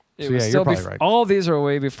 Yeah. It So was yeah, still you're probably right. All these are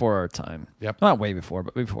way before our time. Yep. Not way before,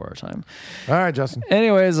 but before our time. All right, Justin.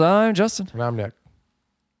 Anyways, I'm Justin. And I'm Nick.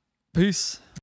 Peace.